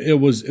week. It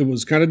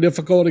was kind of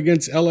difficult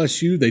against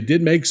LSU. They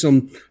did make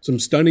some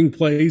stunning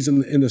plays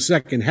in the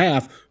second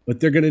half, but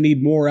they're going to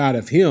need more out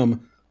of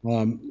him.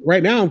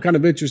 Right now, I'm kind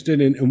of interested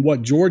in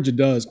what Georgia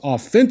does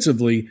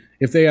offensively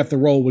if they have to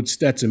roll with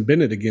Stetson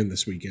Bennett again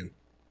this weekend.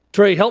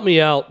 Trey, help me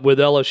out with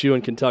LSU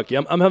and Kentucky.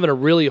 I'm having a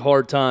really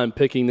hard time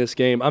picking this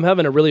game. I'm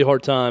having a really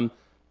hard time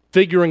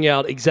figuring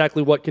out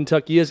exactly what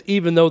Kentucky is,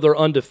 even though they're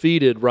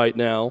undefeated right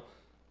now.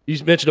 You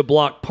mentioned a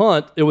block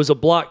punt. It was a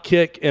block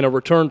kick and a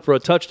return for a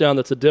touchdown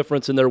that's the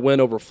difference in their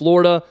win over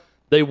Florida.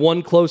 They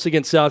won close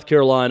against South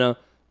Carolina.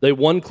 They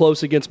won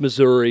close against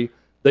Missouri.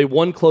 They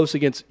won close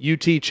against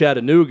UT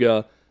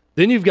Chattanooga.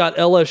 Then you've got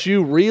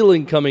LSU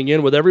reeling coming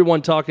in with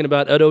everyone talking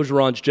about Ed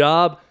Orgeron's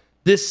job.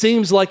 This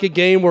seems like a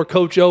game where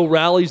Coach O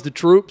rallies the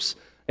troops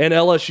and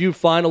LSU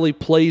finally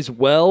plays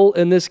well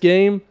in this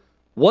game.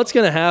 What's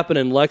going to happen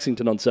in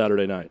Lexington on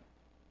Saturday night?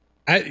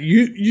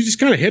 You just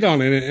kind of hit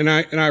on it, and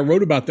I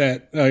wrote about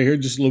that here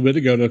just a little bit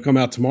ago to come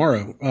out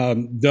tomorrow.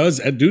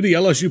 Do the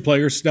LSU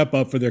players step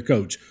up for their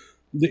coach?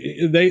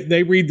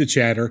 They read the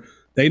chatter.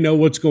 They know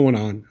what's going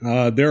on.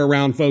 They're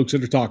around folks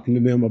that are talking to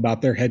them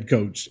about their head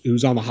coach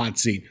who's on the hot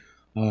seat,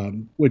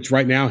 which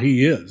right now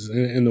he is.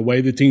 And the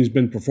way the team's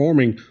been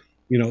performing,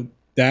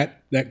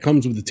 that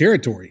comes with the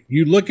territory.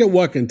 You look at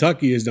what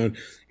Kentucky has done.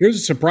 Here's a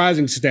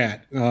surprising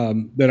stat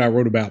that I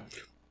wrote about.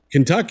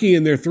 Kentucky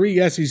in their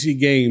 3 SEC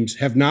games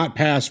have not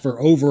passed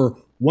for over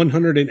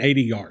 180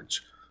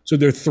 yards. So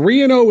they're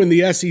 3-0 in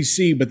the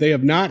SEC, but they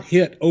have not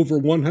hit over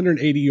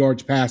 180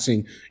 yards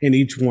passing in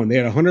each one. They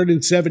had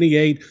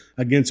 178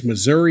 against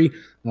Missouri.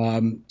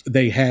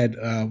 They had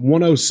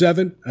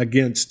 107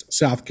 against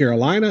South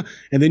Carolina.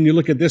 And then you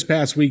look at this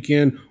past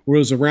weekend where it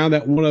was around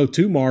that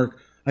 102 mark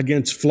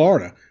against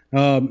Florida.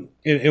 And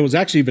it was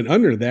actually even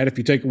under that if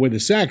you take away the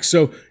sacks.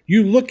 So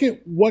you look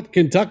at what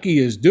Kentucky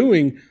is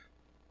doing.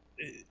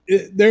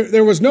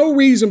 There was no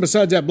reason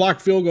besides that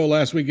blocked field goal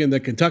last weekend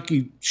that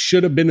Kentucky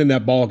should have been in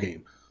that ball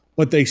game.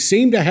 But they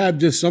seem to have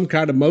just some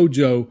kind of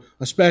mojo,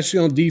 especially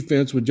on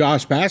defense with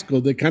Josh Paschal,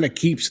 that kind of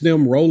keeps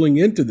them rolling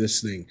into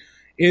this thing.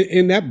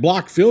 And that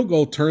blocked field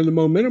goal turned the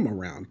momentum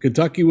around.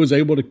 Kentucky was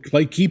able to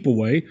play keep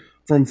away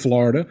from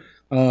Florida.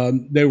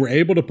 They were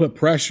able to put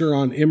pressure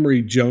on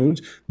Emory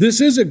Jones. This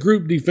is a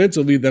group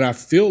defensively that I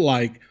feel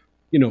like,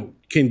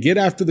 can get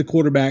after the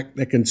quarterback,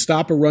 that can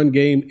stop a run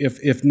game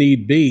if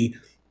need be.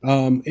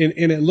 And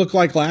it looked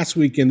like last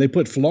weekend they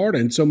put Florida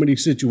in so many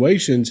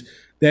situations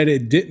that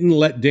it didn't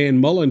let Dan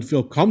Mullen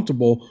feel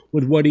comfortable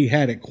with what he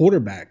had at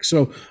quarterback.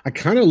 So I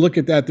kind of look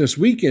at that this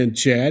weekend,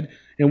 Chad,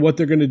 and what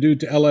they're going to do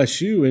to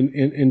LSU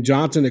and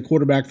Johnson at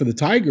quarterback for the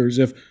Tigers.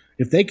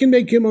 If they can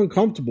make him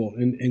uncomfortable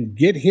and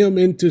get him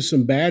into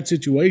some bad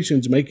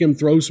situations, make him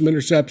throw some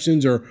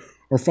interceptions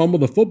or fumble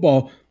the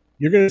football,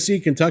 you're going to see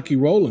Kentucky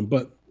rolling.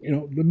 But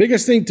the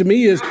biggest thing to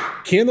me is,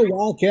 can the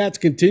Wildcats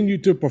continue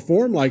to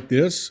perform like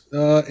this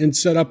and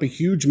set up a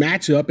huge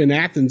matchup in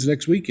Athens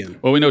next weekend?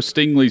 Well, we know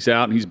Stingley's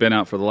out, and he's been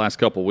out for the last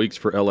couple of weeks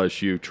for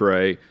LSU,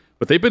 Trey.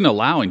 But they've been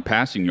allowing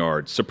passing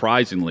yards,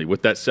 surprisingly,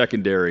 with that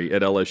secondary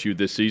at LSU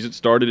this season. It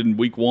started in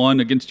week 1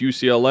 against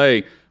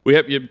UCLA.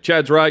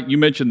 Chad's right. You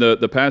mentioned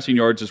the passing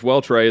yards as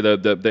well, Trey,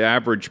 the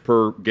average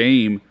per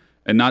game,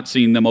 and not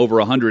seeing them over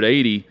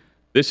 180.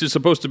 This is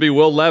supposed to be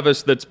Will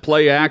Levis that's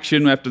play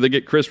action after they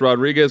get Chris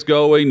Rodriguez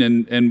going,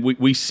 and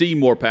we see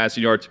more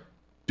passing yards.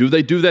 Do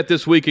they do that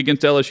this week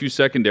against LSU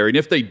secondary? And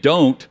if they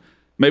don't,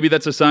 maybe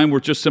that's a sign we're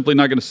just simply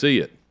not going to see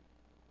it.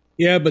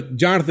 Yeah, but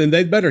Jonathan,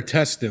 they better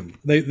test them.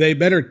 They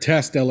better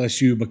test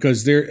LSU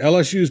because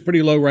LSU is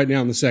pretty low right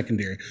now in the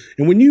secondary.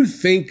 And when you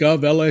think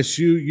of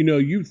LSU,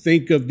 you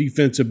think of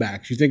defensive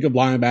backs, you think of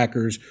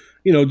linebackers,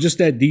 just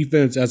that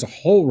defense as a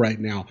whole right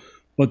now.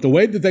 But the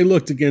way that they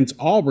looked against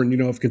Auburn,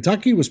 if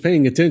Kentucky was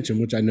paying attention,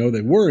 which I know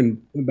they were,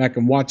 and went back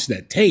and watched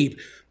that tape,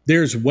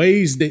 there's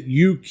ways that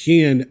you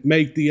can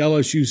make the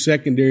LSU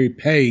secondary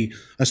pay,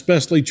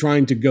 especially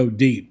trying to go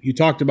deep. You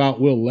talked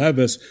about Will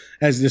Levis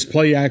as this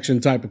play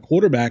action type of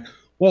quarterback.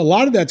 Well, a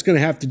lot of that's going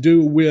to have to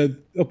do with,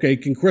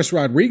 can Chris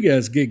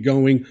Rodriguez get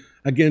going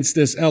against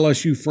this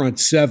LSU front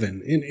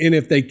seven? And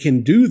if they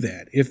can do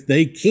that, if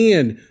they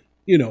can,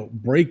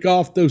 break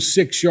off those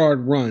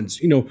 6-yard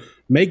runs,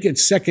 make it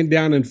 2nd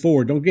down and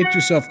 4. Don't get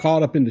yourself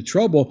caught up into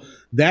trouble.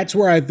 That's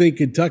where I think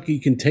Kentucky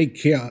can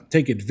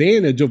take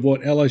advantage of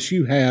what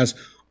LSU has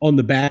on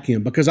the back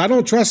end, because I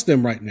don't trust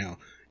them right now.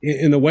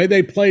 In the way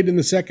they played in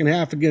the second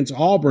half against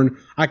Auburn,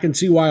 I can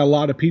see why a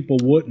lot of people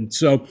wouldn't.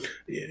 So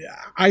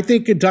I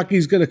think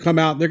Kentucky's going to come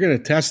out. They're going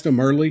to test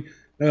them early.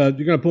 You're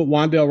going to put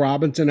Wan'Dale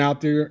Robinson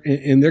out there,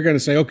 and they're going to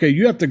say, okay,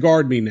 you have to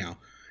guard me now.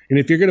 And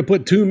if you're going to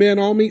put 2 men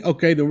on me,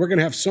 okay, then we're going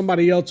to have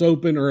somebody else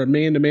open or a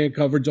man-to-man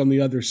coverage on the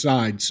other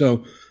side.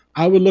 So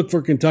I would look for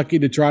Kentucky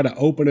to try to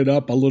open it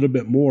up a little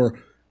bit more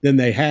than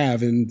they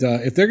have. And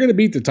if they're going to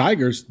beat the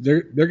Tigers,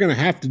 they're going to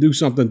have to do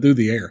something through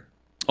the air.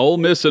 Ole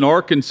Miss and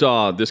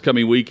Arkansas this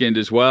coming weekend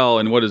as well,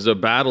 and what is a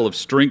battle of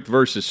strength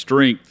versus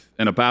strength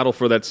and a battle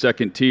for that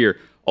second tier.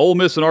 Ole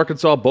Miss and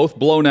Arkansas both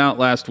blown out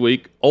last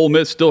week. Ole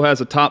Miss still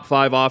has a top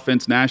 5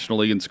 offense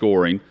nationally in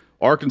scoring.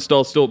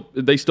 Arkansas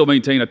still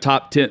maintain a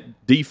top 10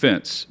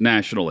 defense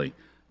nationally,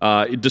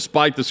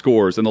 despite the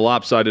scores and the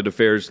lopsided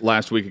affairs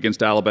last week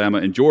against Alabama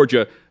and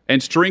Georgia.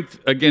 And strength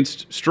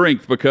against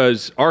strength,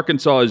 because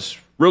Arkansas is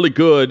really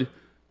good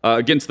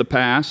against the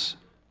pass,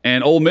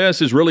 and Ole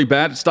Miss is really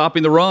bad at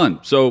stopping the run.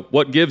 So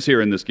what gives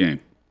here in this game?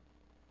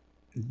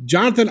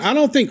 Jonathan, I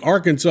don't think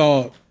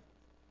Arkansas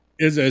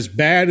is as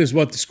bad as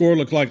what the score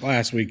looked like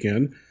last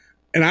weekend,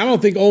 and I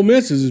don't think Ole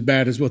Miss is as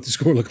bad as what the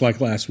score looked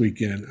like last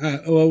weekend.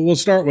 We'll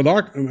start with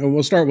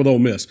Ole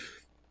Miss.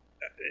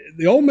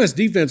 The Ole Miss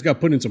defense got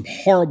put in some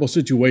horrible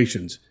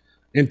situations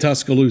in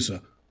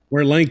Tuscaloosa,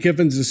 where Lane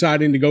Kiffin's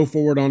deciding to go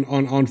forward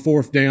on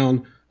fourth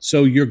down,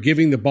 so you're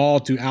giving the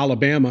ball to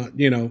Alabama,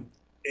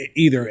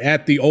 either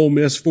at the Ole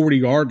Miss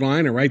 40-yard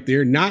line or right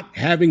there, not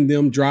having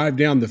them drive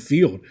down the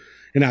field.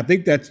 And I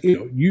think that's,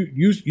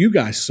 you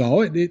guys saw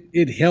it.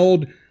 It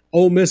held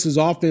Ole Miss's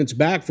offense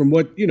back from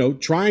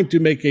trying to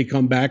make a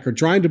comeback or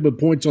trying to put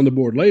points on the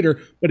board later,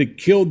 but it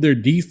killed their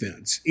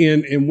defense.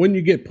 And when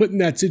you get put in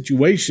that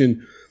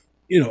situation,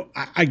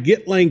 I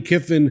get Lane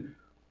Kiffin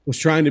was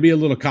trying to be a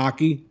little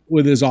cocky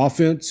with his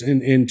offense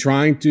and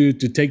trying to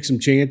take some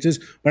chances,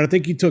 but I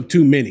think he took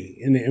too many.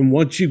 And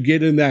once you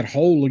get in that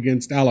hole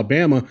against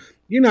Alabama,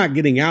 you're not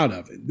getting out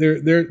of it.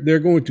 They're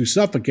going to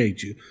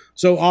suffocate you.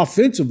 So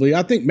offensively,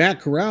 I think Matt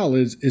Corral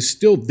is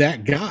still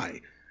that guy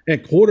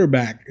at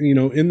quarterback,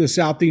 in the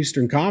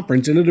Southeastern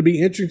Conference, and it'll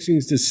be interesting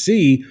to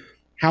see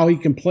how he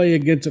can play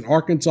against an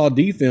Arkansas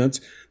defense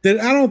that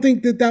I don't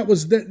think that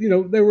was that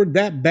they were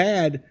that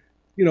bad.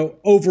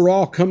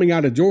 Overall coming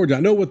out of Georgia. I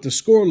know what the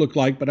score looked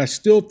like, but I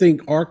still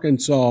think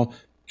Arkansas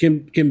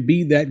can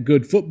be that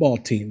good football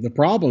team. The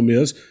problem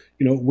is,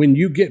 when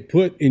you get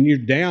put and you're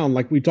down,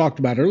 like we talked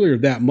about earlier,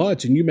 that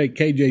much, and you make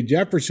KJ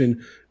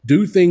Jefferson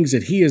do things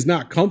that he is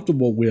not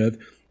comfortable with,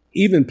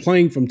 even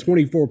playing from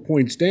 24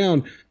 points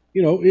down,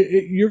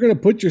 you're going to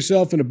put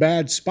yourself in a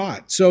bad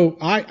spot. So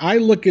I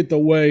look at the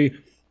way,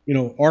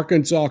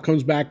 Arkansas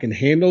comes back and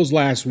handles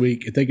last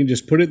week, if they can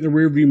just put it in the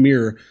rearview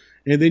mirror,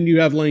 and then you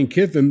have Lane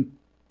Kiffin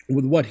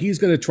with what he's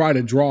going to try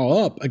to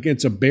draw up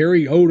against a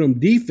Barry Odom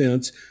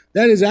defense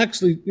that is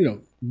actually,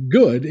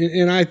 good.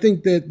 And I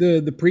think that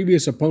the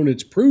previous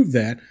opponents proved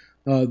that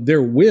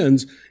their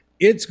wins.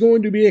 It's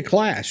going to be a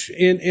clash.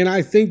 And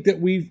I think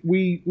that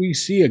we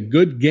see a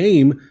good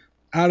game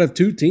out of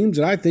two teams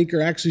that I think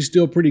are actually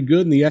still pretty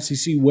good in the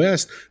SEC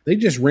West. They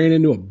just ran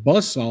into a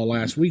buzzsaw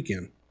last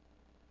weekend.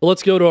 Well,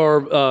 let's go to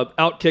our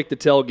Outkick the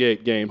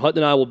Tailgate game. Hutton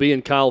and I will be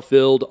in Kyle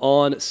Field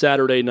on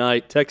Saturday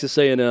night, Texas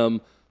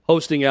A&M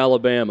hosting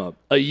Alabama.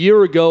 A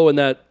year ago in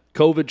that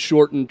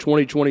COVID-shortened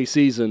 2020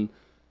 season,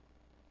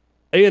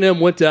 A&M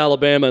went to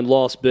Alabama and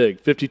lost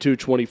big,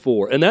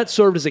 52-24. And that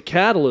served as a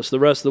catalyst the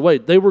rest of the way.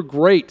 They were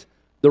great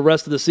the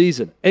rest of the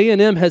season.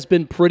 A&M has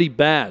been pretty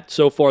bad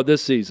so far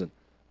this season.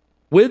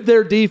 With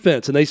their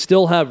defense, and they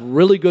still have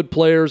really good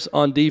players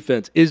on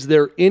defense, is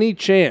there any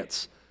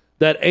chance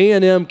that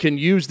A&M can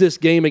use this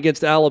game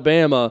against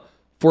Alabama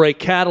for a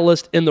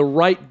catalyst in the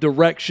right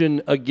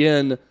direction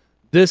again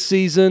this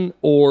season,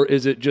 or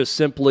is it just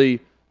simply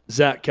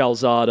Zach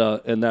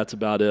Calzada and that's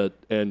about it,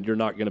 and you're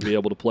not going to be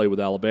able to play with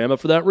Alabama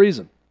for that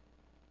reason?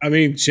 I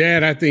mean,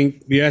 Chad, I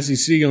think the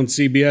SEC on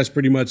CBS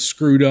pretty much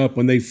screwed up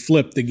when they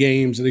flipped the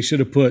games. They should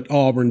have put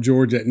Auburn,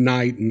 Georgia at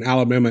night and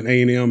Alabama and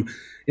A&M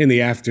in the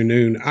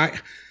afternoon.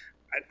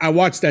 I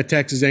watched that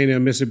Texas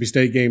A&M Mississippi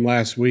State game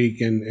last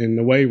week, and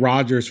the way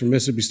Rogers from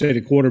Mississippi State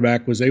at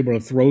quarterback was able to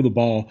throw the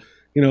ball,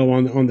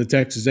 on the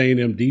Texas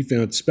A&M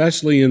defense,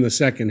 especially in the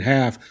second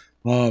half.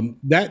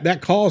 That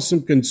caused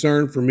some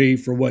concern for me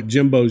for what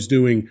Jimbo's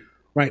doing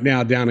right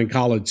now down in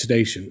College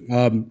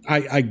Station.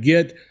 I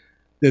get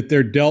that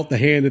they're dealt the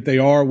hand that they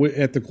are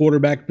at the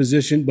quarterback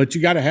position, but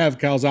you got to have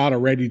Calzada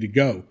ready to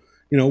go.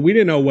 We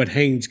didn't know what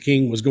Haynes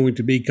King was going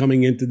to be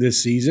coming into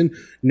this season.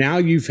 Now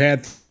you've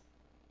had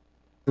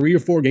 3 or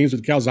 4 games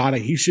with Calzada.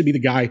 He should be the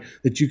guy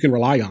that you can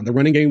rely on. The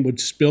running game with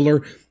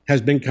Spiller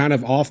has been kind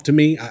of off to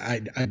me.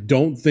 I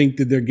don't think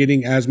that they're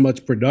getting as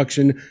much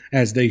production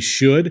as they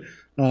should.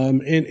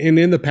 And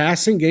in the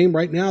passing game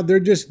right now, they're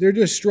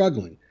just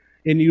struggling.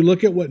 And you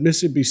look at what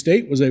Mississippi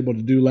State was able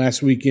to do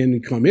last weekend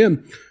and come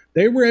in.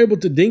 They were able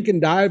to dink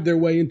and dive their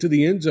way into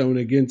the end zone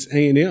against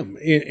A&M.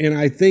 And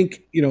I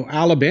think,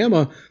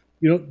 Alabama,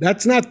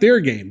 that's not their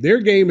game. Their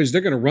game is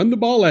they're going to run the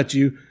ball at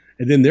you,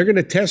 and then they're going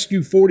to test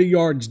you 40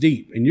 yards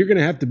deep, and you're going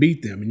to have to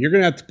beat them, and you're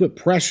going to have to put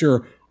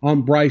pressure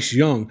on Bryce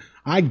Young.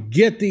 I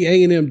get the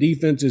A&M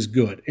defense is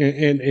good,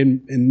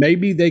 and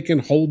maybe they can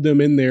hold them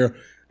in there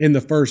in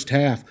the first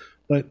half.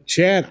 But,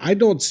 Chad, I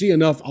don't see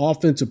enough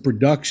offensive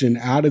production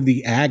out of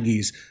the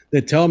Aggies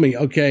that tell me,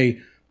 okay,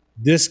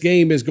 this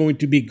game is going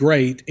to be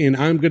great, and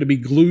I'm going to be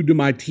glued to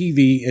my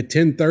TV at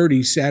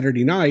 10:30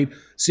 Saturday night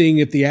seeing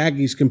if the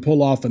Aggies can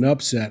pull off an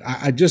upset.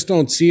 I just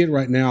don't see it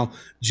right now.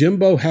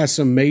 Jimbo has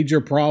some major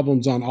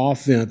problems on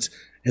offense,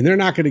 and they're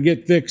not going to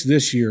get fixed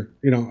this year.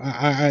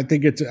 I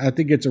think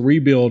it's a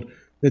rebuild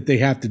that they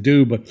have to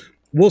do, but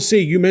we'll see.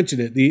 You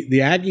mentioned it.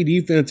 The Aggie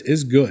defense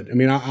is good. I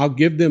mean, I'll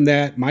give them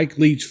that. Mike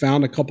Leach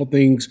found a couple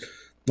things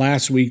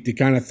last week that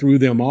kind of threw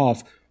them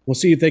off. We'll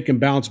see if they can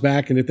bounce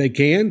back, and if they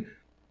can,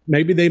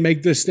 maybe they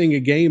make this thing a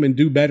game and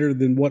do better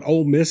than what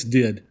Ole Miss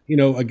did,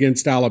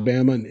 against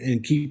Alabama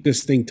and keep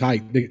this thing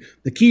tight.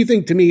 The key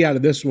thing to me out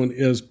of this one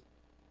is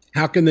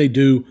how can they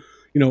do,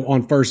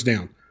 on first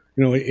down?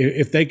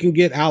 If they can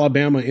get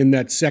Alabama in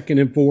that 2nd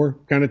and 4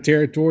 kind of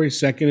territory,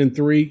 2nd and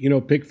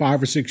 3, pick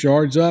 5 or 6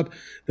 yards up,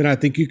 then I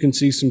think you can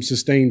see some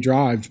sustained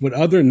drives. But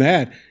other than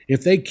that,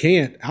 if they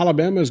can't,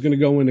 Alabama is going to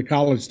go into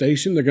College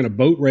Station. They're going to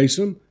boat race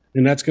them,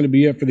 and that's going to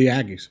be it for the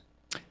Aggies.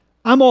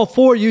 I'm all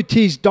for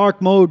UT's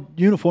dark mode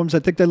uniforms. I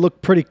think they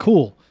look pretty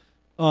cool.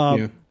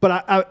 But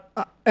I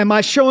am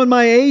I showing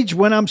my age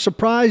when I'm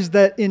surprised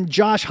that in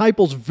Josh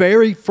Heupel's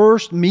very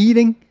first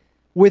meeting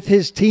with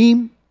his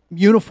team,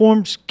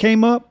 uniforms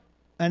came up?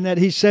 And that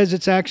he says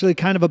it's actually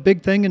kind of a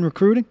big thing in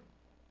recruiting?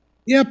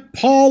 Yeah,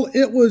 Paul,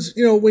 it was,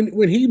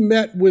 when he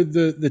met with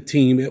the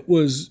team,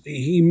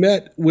 he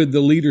met with the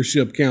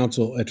leadership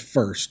council at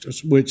first,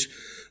 which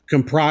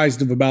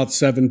comprised of about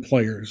 7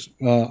 players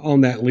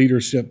on that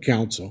leadership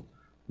council.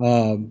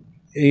 Towards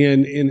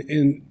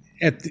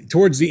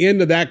the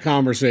end of that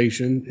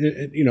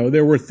conversation,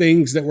 there were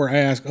things that were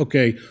asked,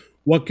 okay,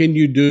 what can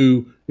you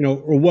do?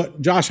 Or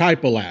what Josh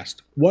Heupel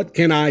asked, what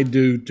can I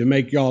do to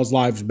make y'all's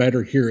lives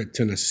better here at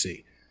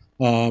Tennessee?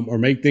 Or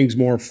make things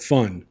more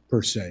fun,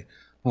 per se.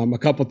 A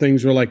couple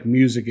things were like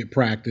music at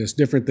practice,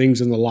 different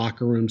things in the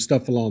locker room,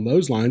 stuff along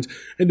those lines.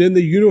 And then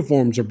the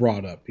uniforms are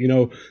brought up.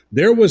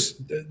 There was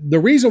the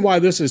reason why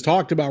this is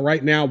talked about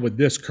right now with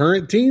this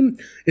current team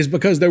is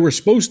because they were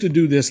supposed to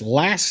do this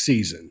last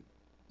season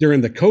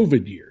during the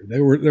COVID year. They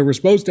were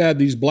supposed to have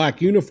these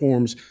black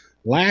uniforms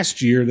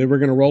last year. They were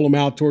going to roll them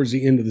out towards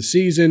the end of the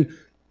season.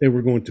 They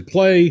were going to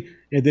play,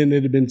 and then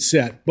it had been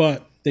set.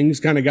 But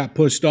things kind of got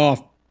pushed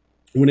off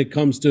when it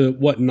comes to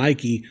what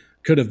Nike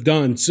could have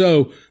done.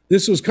 So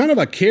this was kind of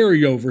a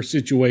carryover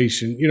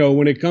situation,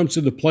 when it comes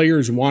to the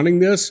players wanting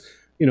this.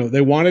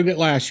 They wanted it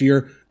last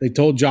year. They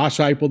told Josh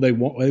Heupel they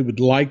would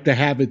like to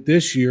have it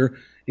this year,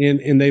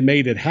 and they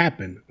made it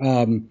happen.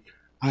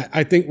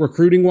 I think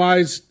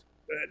recruiting-wise,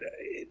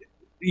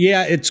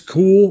 yeah, it's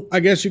cool,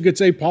 I guess you could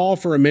say, Paul,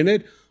 for a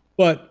minute.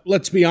 But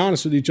let's be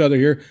honest with each other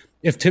here.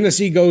 If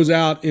Tennessee goes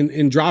out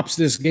and drops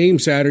this game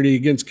Saturday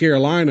against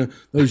Carolina,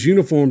 those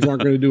uniforms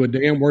aren't going to do a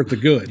damn worth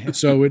of good.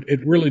 So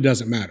it really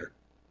doesn't matter.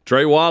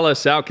 Trey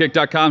Wallace,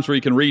 Outkick.com is where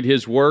you can read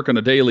his work on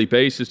a daily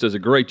basis. Does a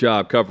great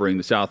job covering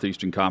the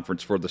Southeastern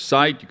Conference for the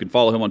site. You can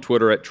follow him on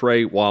Twitter at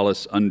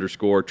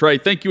TreyWallace_. Trey,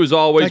 thank you as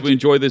always. We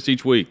enjoy this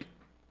each week.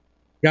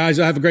 Guys,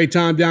 I have a great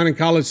time down in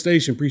College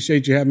Station.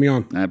 Appreciate you having me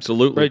on.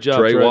 Absolutely. Great job,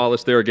 Trey Trey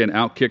Wallace there again.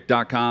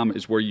 Outkick.com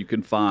is where you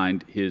can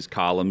find his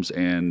columns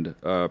and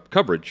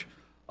coverage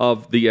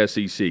of the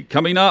SEC.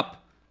 Coming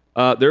up,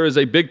 there is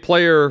a big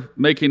player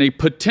making a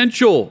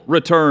potential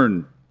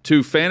return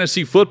to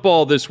fantasy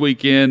football this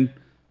weekend.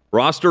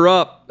 Roster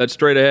up. That's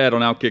straight ahead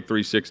on Outkick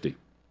 360.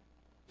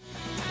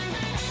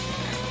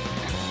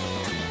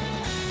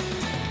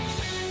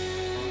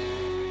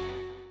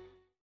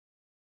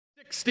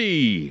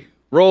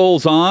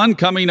 Rolls on,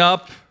 coming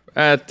up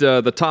at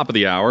the top of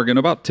the hour in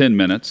about 10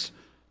 minutes.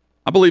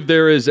 I believe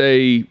there's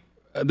an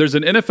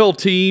NFL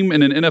team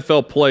and an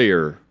NFL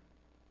player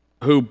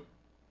who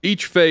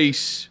each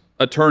face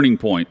a turning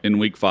point in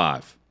Week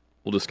 5.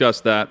 We'll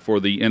discuss that for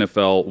the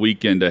NFL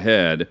weekend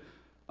ahead.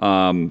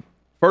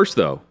 First,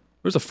 though,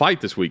 there's a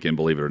fight this weekend,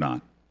 believe it or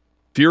not.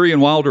 Fury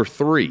and Wilder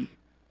 3.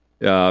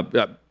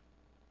 It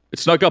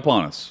snuck up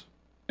on us.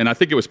 And I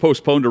think it was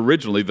postponed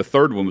originally. The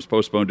third one was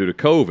postponed due to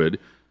COVID.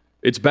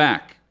 It's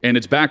back, and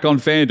it's back on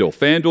FanDuel.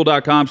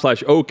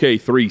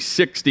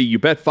 FanDuel.com/OK360. You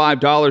bet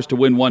 $5 to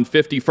win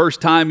 $150.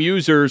 First-time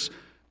users,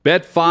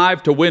 bet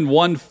 $5 to win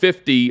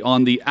 $150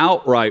 on the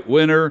outright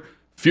winner,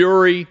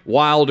 Fury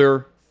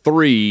Wilder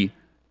 3,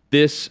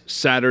 this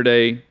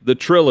Saturday, the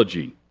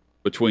trilogy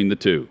between the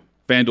two.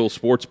 FanDuel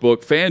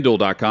Sportsbook,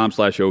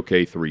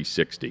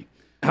 FanDuel.com/OK360.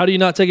 How do you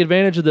not take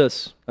advantage of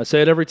this? I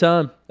say it every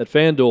time at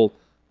FanDuel.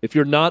 If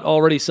you're not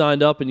already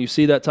signed up and you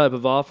see that type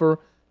of offer,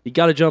 you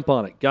got to jump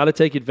on it. Got to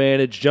take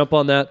advantage. Jump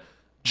on that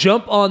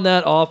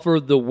offer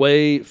the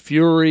way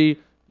Fury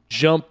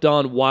jumped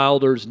on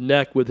Wilder's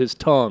neck with his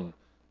tongue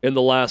in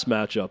the last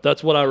matchup.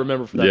 That's what I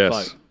remember from that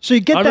fight. So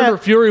you get I remember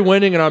Fury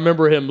winning, and I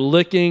remember him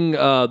licking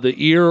the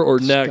ear or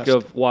neck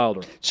of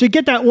Wilder. So you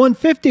get that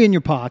 $150 in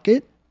your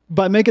pocket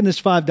by making this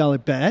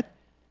 $5 bet,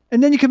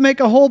 and then you can make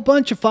a whole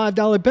bunch of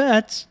 $5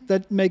 bets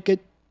that make it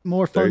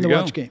more fun to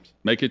watch games.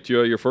 Make it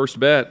your first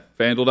bet.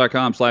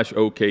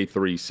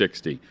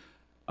 FanDuel.com/OK360.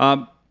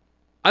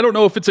 I don't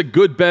know if it's a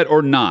good bet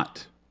or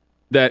not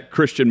that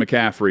Christian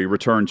McCaffrey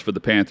returns for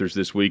the Panthers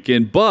this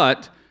weekend,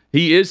 but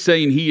he is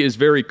saying he is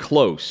very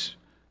close.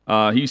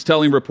 He's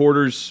telling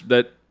reporters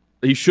that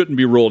he shouldn't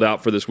be ruled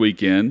out for this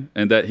weekend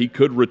and that he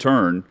could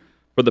return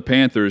for the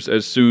Panthers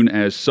as soon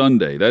as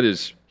Sunday. That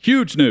is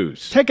Huge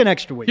news. Take an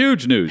extra week.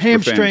 Huge news. for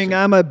Hamstring, fantasy.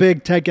 I'm a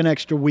big take an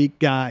extra week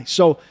guy.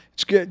 So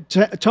it's good.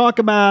 Talk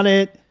about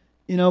it.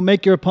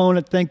 Make your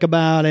opponent think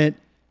about it.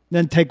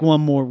 Then take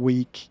one more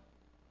week.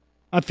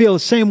 I feel the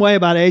same way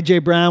about A.J.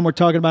 Brown. We're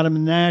talking about him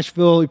in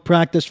Nashville. He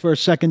practiced for a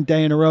second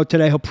day in a row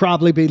today. He'll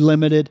probably be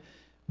limited.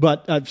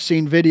 But I've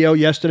seen video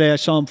yesterday. I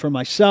saw him for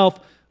myself.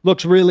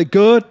 Looks really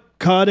good.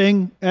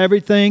 Cutting,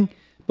 everything.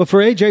 But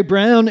for A.J.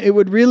 Brown, it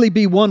would really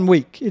be 1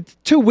 week. It's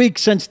 2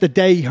 weeks since the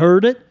day he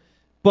heard it.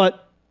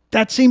 But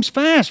that seems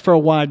fast for a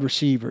wide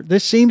receiver.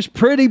 This seems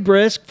pretty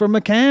brisk for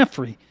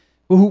McCaffrey,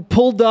 who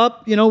pulled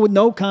up, with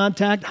no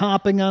contact,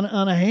 hopping on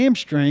a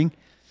hamstring.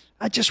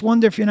 I just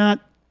wonder if you're not,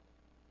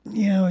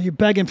 you're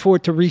begging for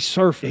it to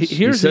resurface.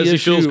 He says he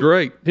feels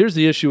great. Here's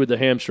the issue with the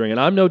hamstring, and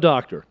I'm no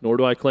doctor, nor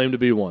do I claim to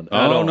be one.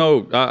 I don't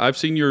know. I've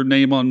seen your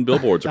name on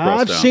billboards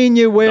across town. I've seen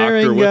you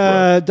wearing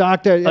a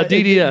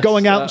DDS.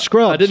 going out in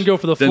scrubs. I didn't go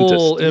for the Dentist.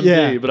 full MD,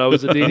 Yeah. but I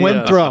was a DDS.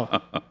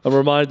 Winthrow. I'm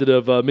reminded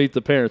of Meet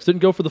the Parents.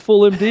 Didn't go for the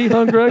full MD,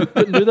 huh, Greg?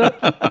 Didn't do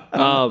that?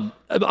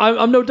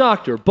 I'm no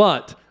doctor,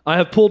 but I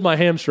have pulled my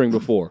hamstring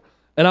before.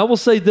 And I will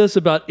say this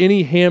about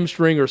any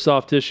hamstring or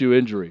soft tissue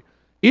injury.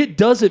 It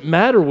doesn't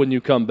matter when you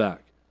come back.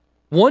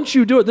 Once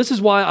you do it, this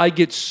is why I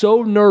get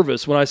so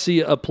nervous when I see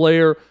a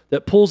player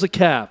that pulls a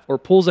calf or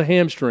pulls a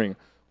hamstring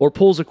or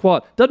pulls a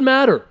quad. Doesn't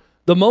matter.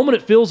 The moment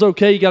it feels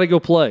okay, you got to go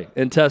play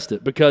and test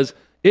it because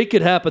it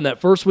could happen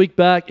that first week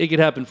back. It could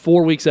happen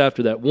 4 weeks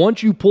after that.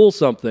 Once you pull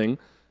something,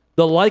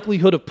 the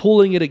likelihood of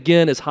pulling it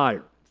again is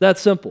higher. It's that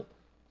simple.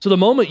 So the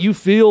moment you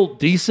feel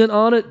decent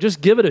on it,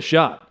 just give it a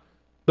shot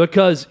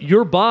because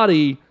your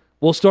body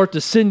will start to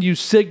send you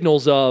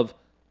signals of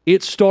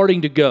it's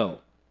starting to go.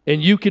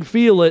 And you can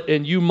feel it,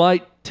 and you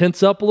might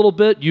tense up a little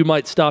bit. You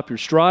might stop your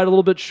stride a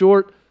little bit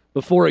short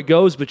before it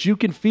goes, but you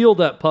can feel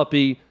that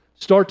puppy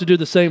start to do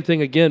the same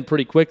thing again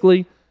pretty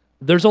quickly.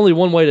 There's only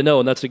one way to know,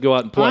 and that's to go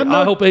out and play.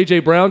 I hope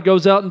A.J. Brown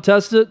goes out and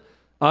tests it.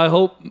 I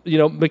hope,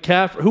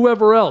 McCaffrey,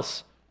 whoever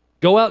else,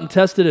 go out and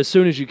test it as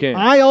soon as you can.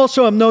 I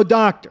also am no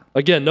doctor.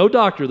 Again, no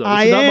doctor, though.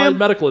 This is not my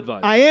medical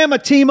advice. I am a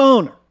team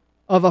owner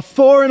of a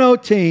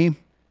 4-0 team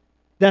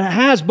that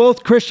has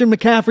both Christian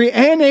McCaffrey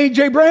and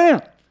A.J.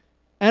 Brown.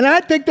 And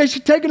I think they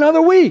should take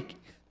another week.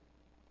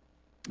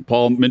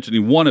 Paul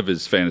mentioning one of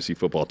his fantasy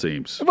football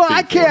teams. Well,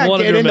 I can't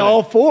get into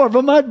all four of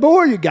them. I'd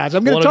bore you guys.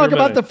 I'm going to talk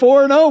about the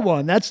 4-0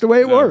 one. That's the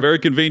way it works. Very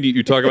convenient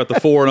you talk about the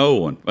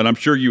 4-0 one. And I'm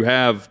sure you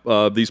have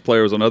these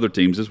players on other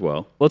teams as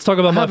well. Let's talk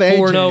about my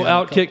 4-0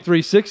 Outkick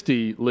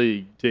 360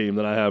 league team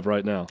that I have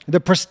right now. The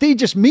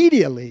prestigious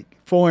media league,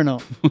 4-0.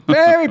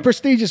 Very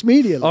prestigious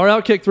media league. Our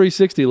Outkick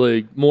 360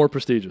 league, more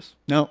prestigious.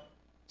 No,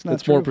 it's not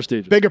It's true. more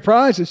prestigious. Bigger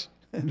prizes.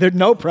 There's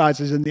no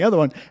prizes in the other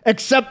one,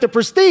 except the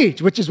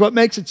prestige, which is what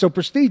makes it so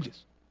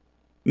prestigious.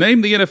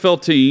 Name the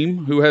NFL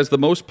team who has the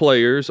most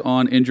players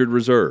on injured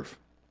reserve.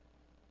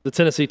 The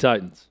Tennessee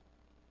Titans.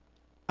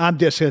 I'm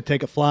just going to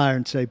take a flyer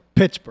and say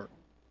Pittsburgh.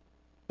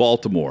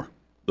 Baltimore.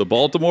 The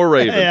Baltimore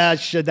Ravens.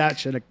 Yeah, that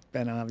should have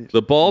been obvious.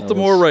 The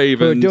Baltimore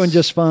Ravens. They're doing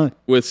just fine.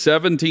 With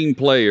 17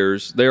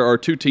 players, there are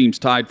two teams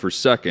tied for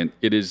second.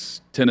 It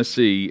is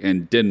Tennessee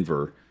and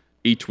Denver,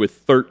 each with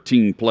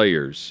 13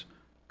 players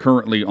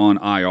currently on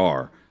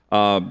IR.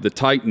 The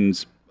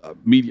Titans,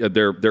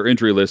 their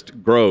injury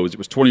list grows. It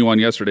was 21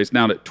 yesterday. It's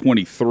now at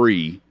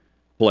 23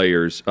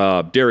 players.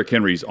 Derrick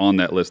Henry's on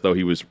that list, though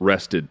he was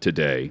rested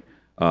today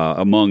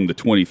among the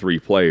 23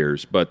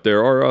 players. But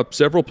there are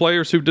several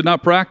players who did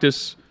not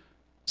practice,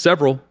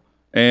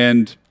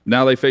 and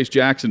now they face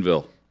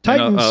Jacksonville.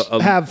 Titans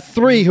have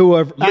three who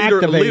are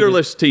activated. A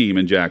leaderless team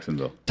in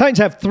Jacksonville. Titans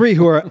have three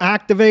who are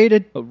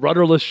activated, A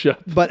rudderless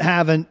ship. but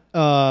haven't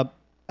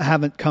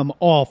come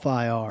off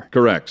IR.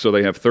 Correct. So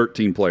they have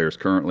 13 players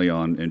currently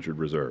on injured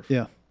reserve.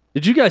 Yeah.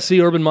 Did you guys see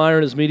Urban Meyer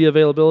and his media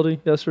availability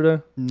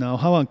yesterday? No,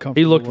 how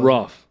uncomfortable. He looked was it?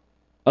 rough.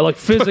 I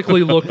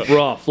physically looked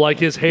rough. Like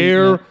his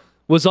hair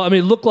was, it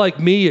looked like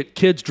me at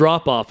kids'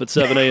 drop off at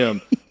 7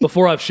 a.m.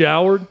 before I've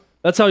showered.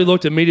 That's how he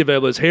looked at media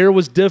availability. His hair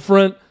was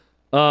different.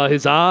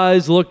 His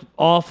eyes looked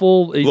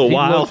awful. He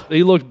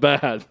looked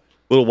bad.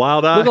 Little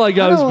wild eye. Looked like a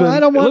guy's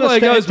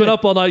been enter-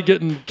 up all night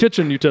getting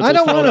kitchen utensils. I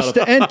don't want thrown us out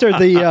to of- enter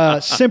the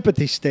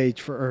sympathy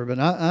stage for Urban.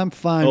 I'm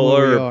fine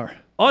where we are.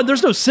 Oh,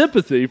 there's no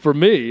sympathy for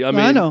me.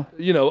 I know.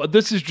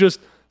 This is just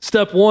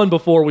step one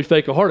before we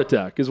fake a heart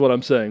attack, is what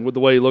I'm saying, with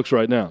the way he looks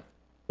right now.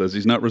 Says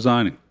he's not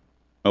resigning.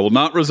 I will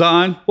not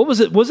resign. What was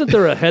it? Wasn't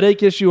there a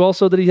headache issue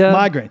also that he had?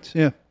 Migraines,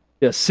 yeah.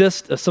 Yeah,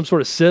 some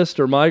sort of cyst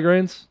or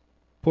migraines.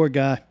 Poor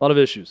guy. A lot of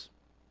issues.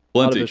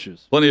 Plenty of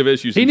issues. Plenty of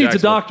issues. He in needs a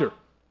Jacksonville. doctor.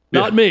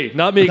 Not me,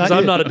 because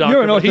I'm not a doctor.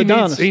 You're an but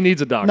orthodontist. He needs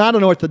a doctor. Not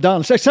an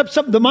orthodontist. Except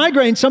the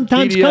migraines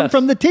sometimes DDS. come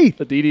from the teeth.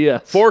 A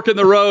DDS. Fork in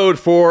the road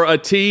for a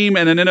team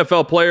and an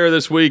NFL player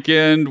this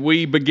weekend.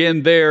 We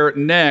begin there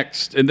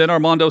next. And then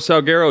Armando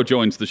Salguero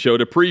joins the show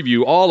to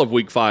preview all of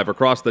Week 5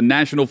 across the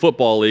National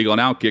Football League on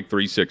Outkick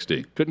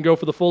 360. Couldn't go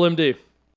for the full MD.